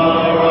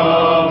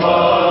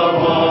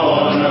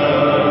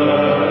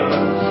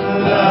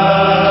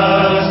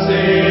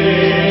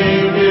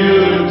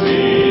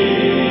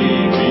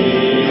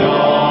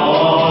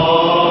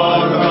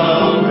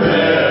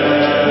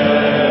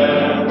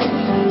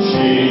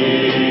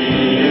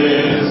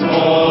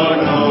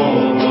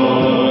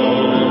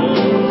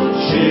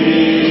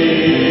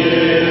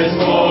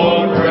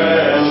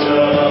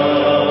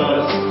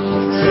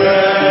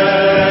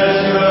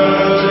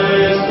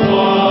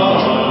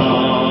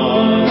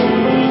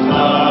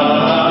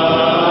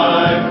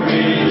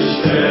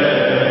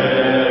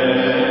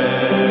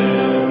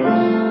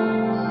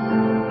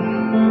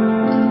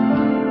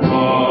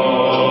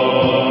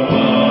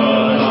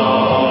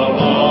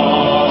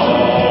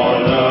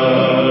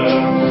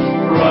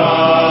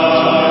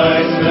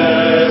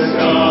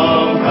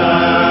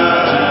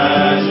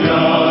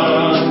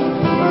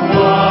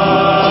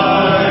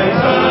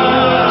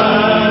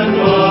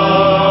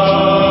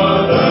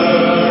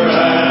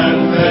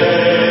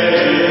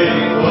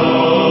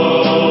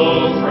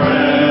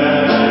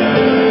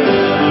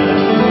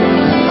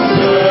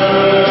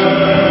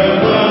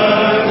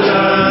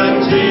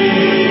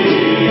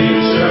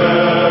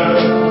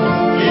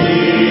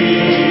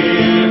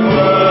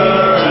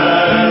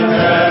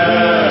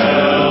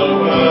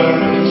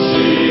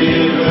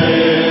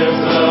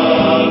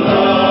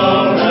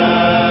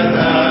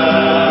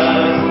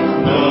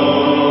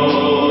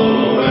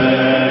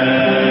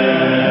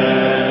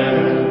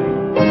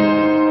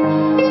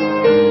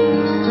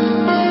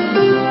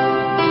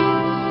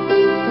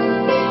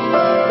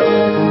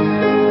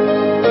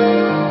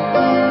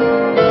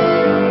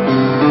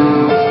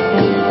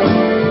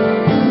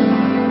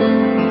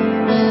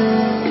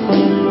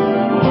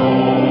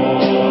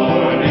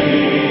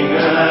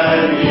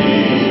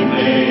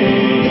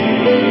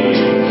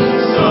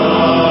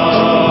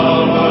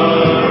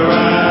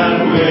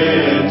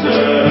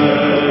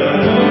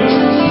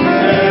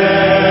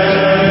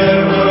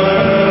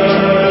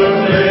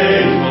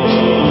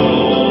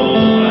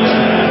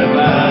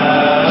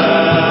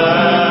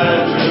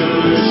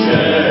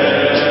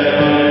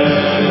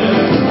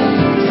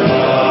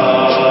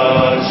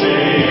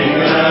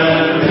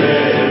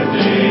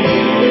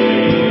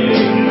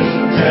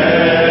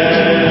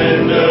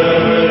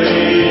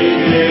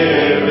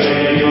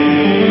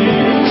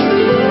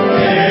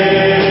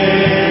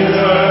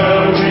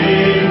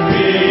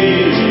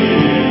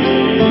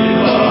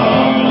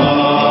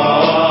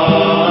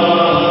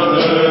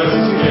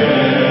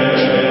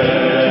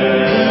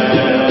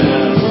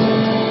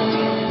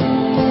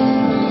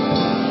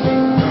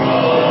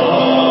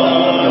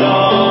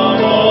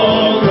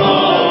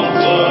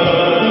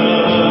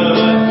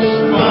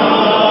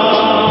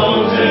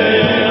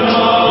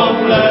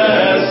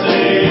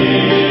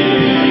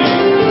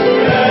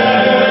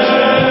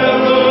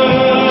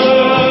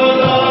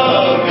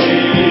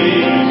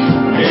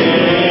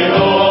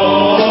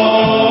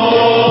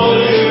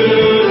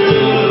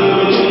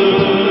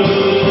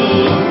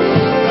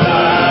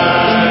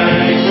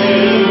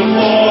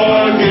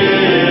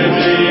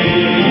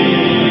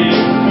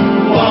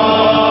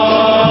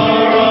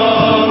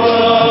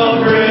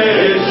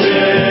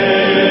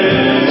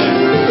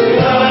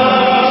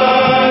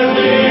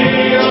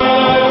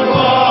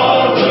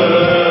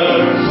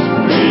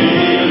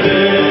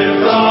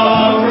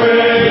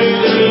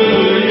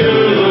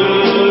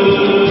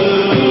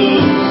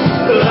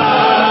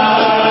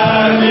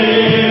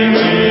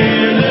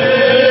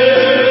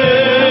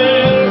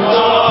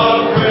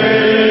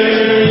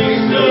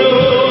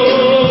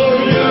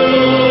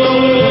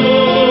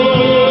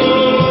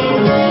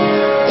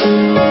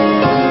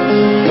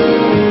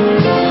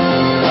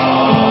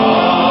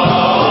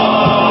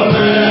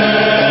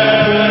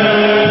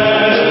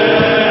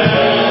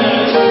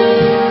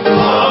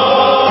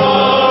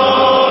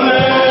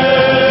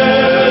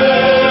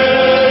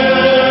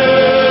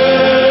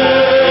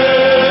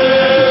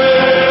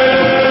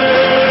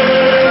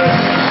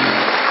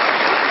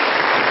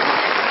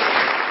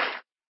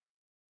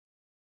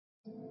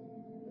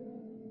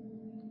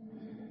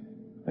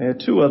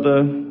two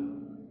other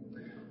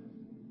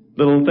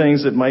little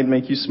things that might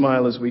make you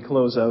smile as we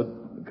close out.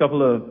 A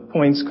couple of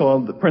points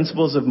called the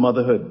principles of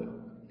motherhood.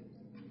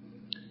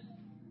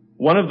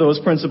 One of those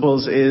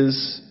principles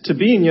is to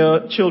be in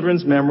your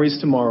children's memories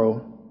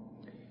tomorrow,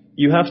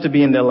 you have to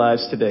be in their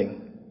lives today.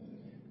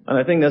 And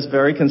I think that's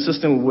very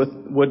consistent with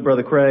what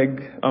Brother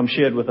Craig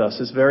shared with us.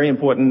 It's very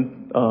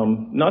important,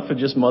 not for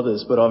just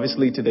mothers, but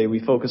obviously today we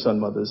focus on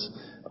mothers,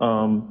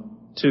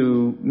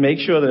 to make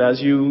sure that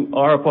as you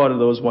are a part of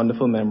those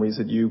wonderful memories,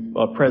 that you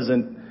are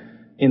present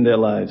in their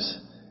lives.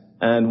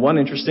 And one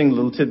interesting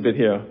little tidbit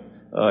here.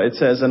 It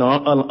says an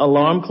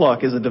alarm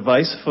clock is a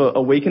device for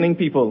awakening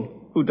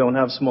people who don't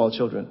have small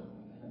children.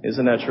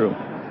 Isn't that true?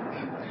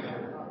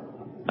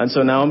 And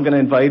so now I'm going to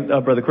invite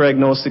Brother Craig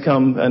Knowles to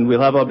come, and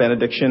we'll have our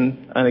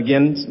benediction. And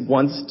again,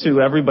 once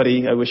to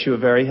everybody, I wish you a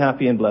very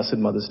happy and blessed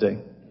Mother's Day.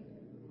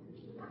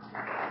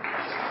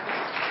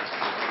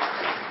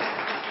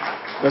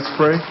 Let's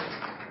pray.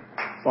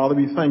 Father,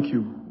 we thank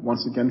you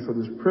once again for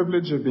this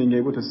privilege of being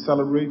able to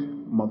celebrate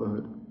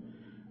motherhood.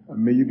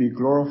 And may you be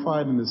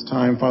glorified in this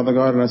time, Father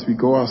God, and as we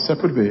go our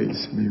separate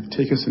ways, may you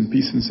take us in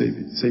peace and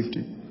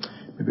safety.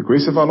 May the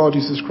grace of our Lord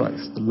Jesus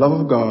Christ, the love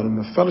of God, and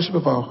the fellowship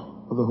of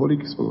the Holy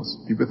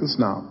Ghost be with us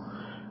now,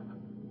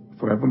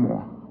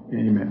 forevermore.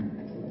 Amen.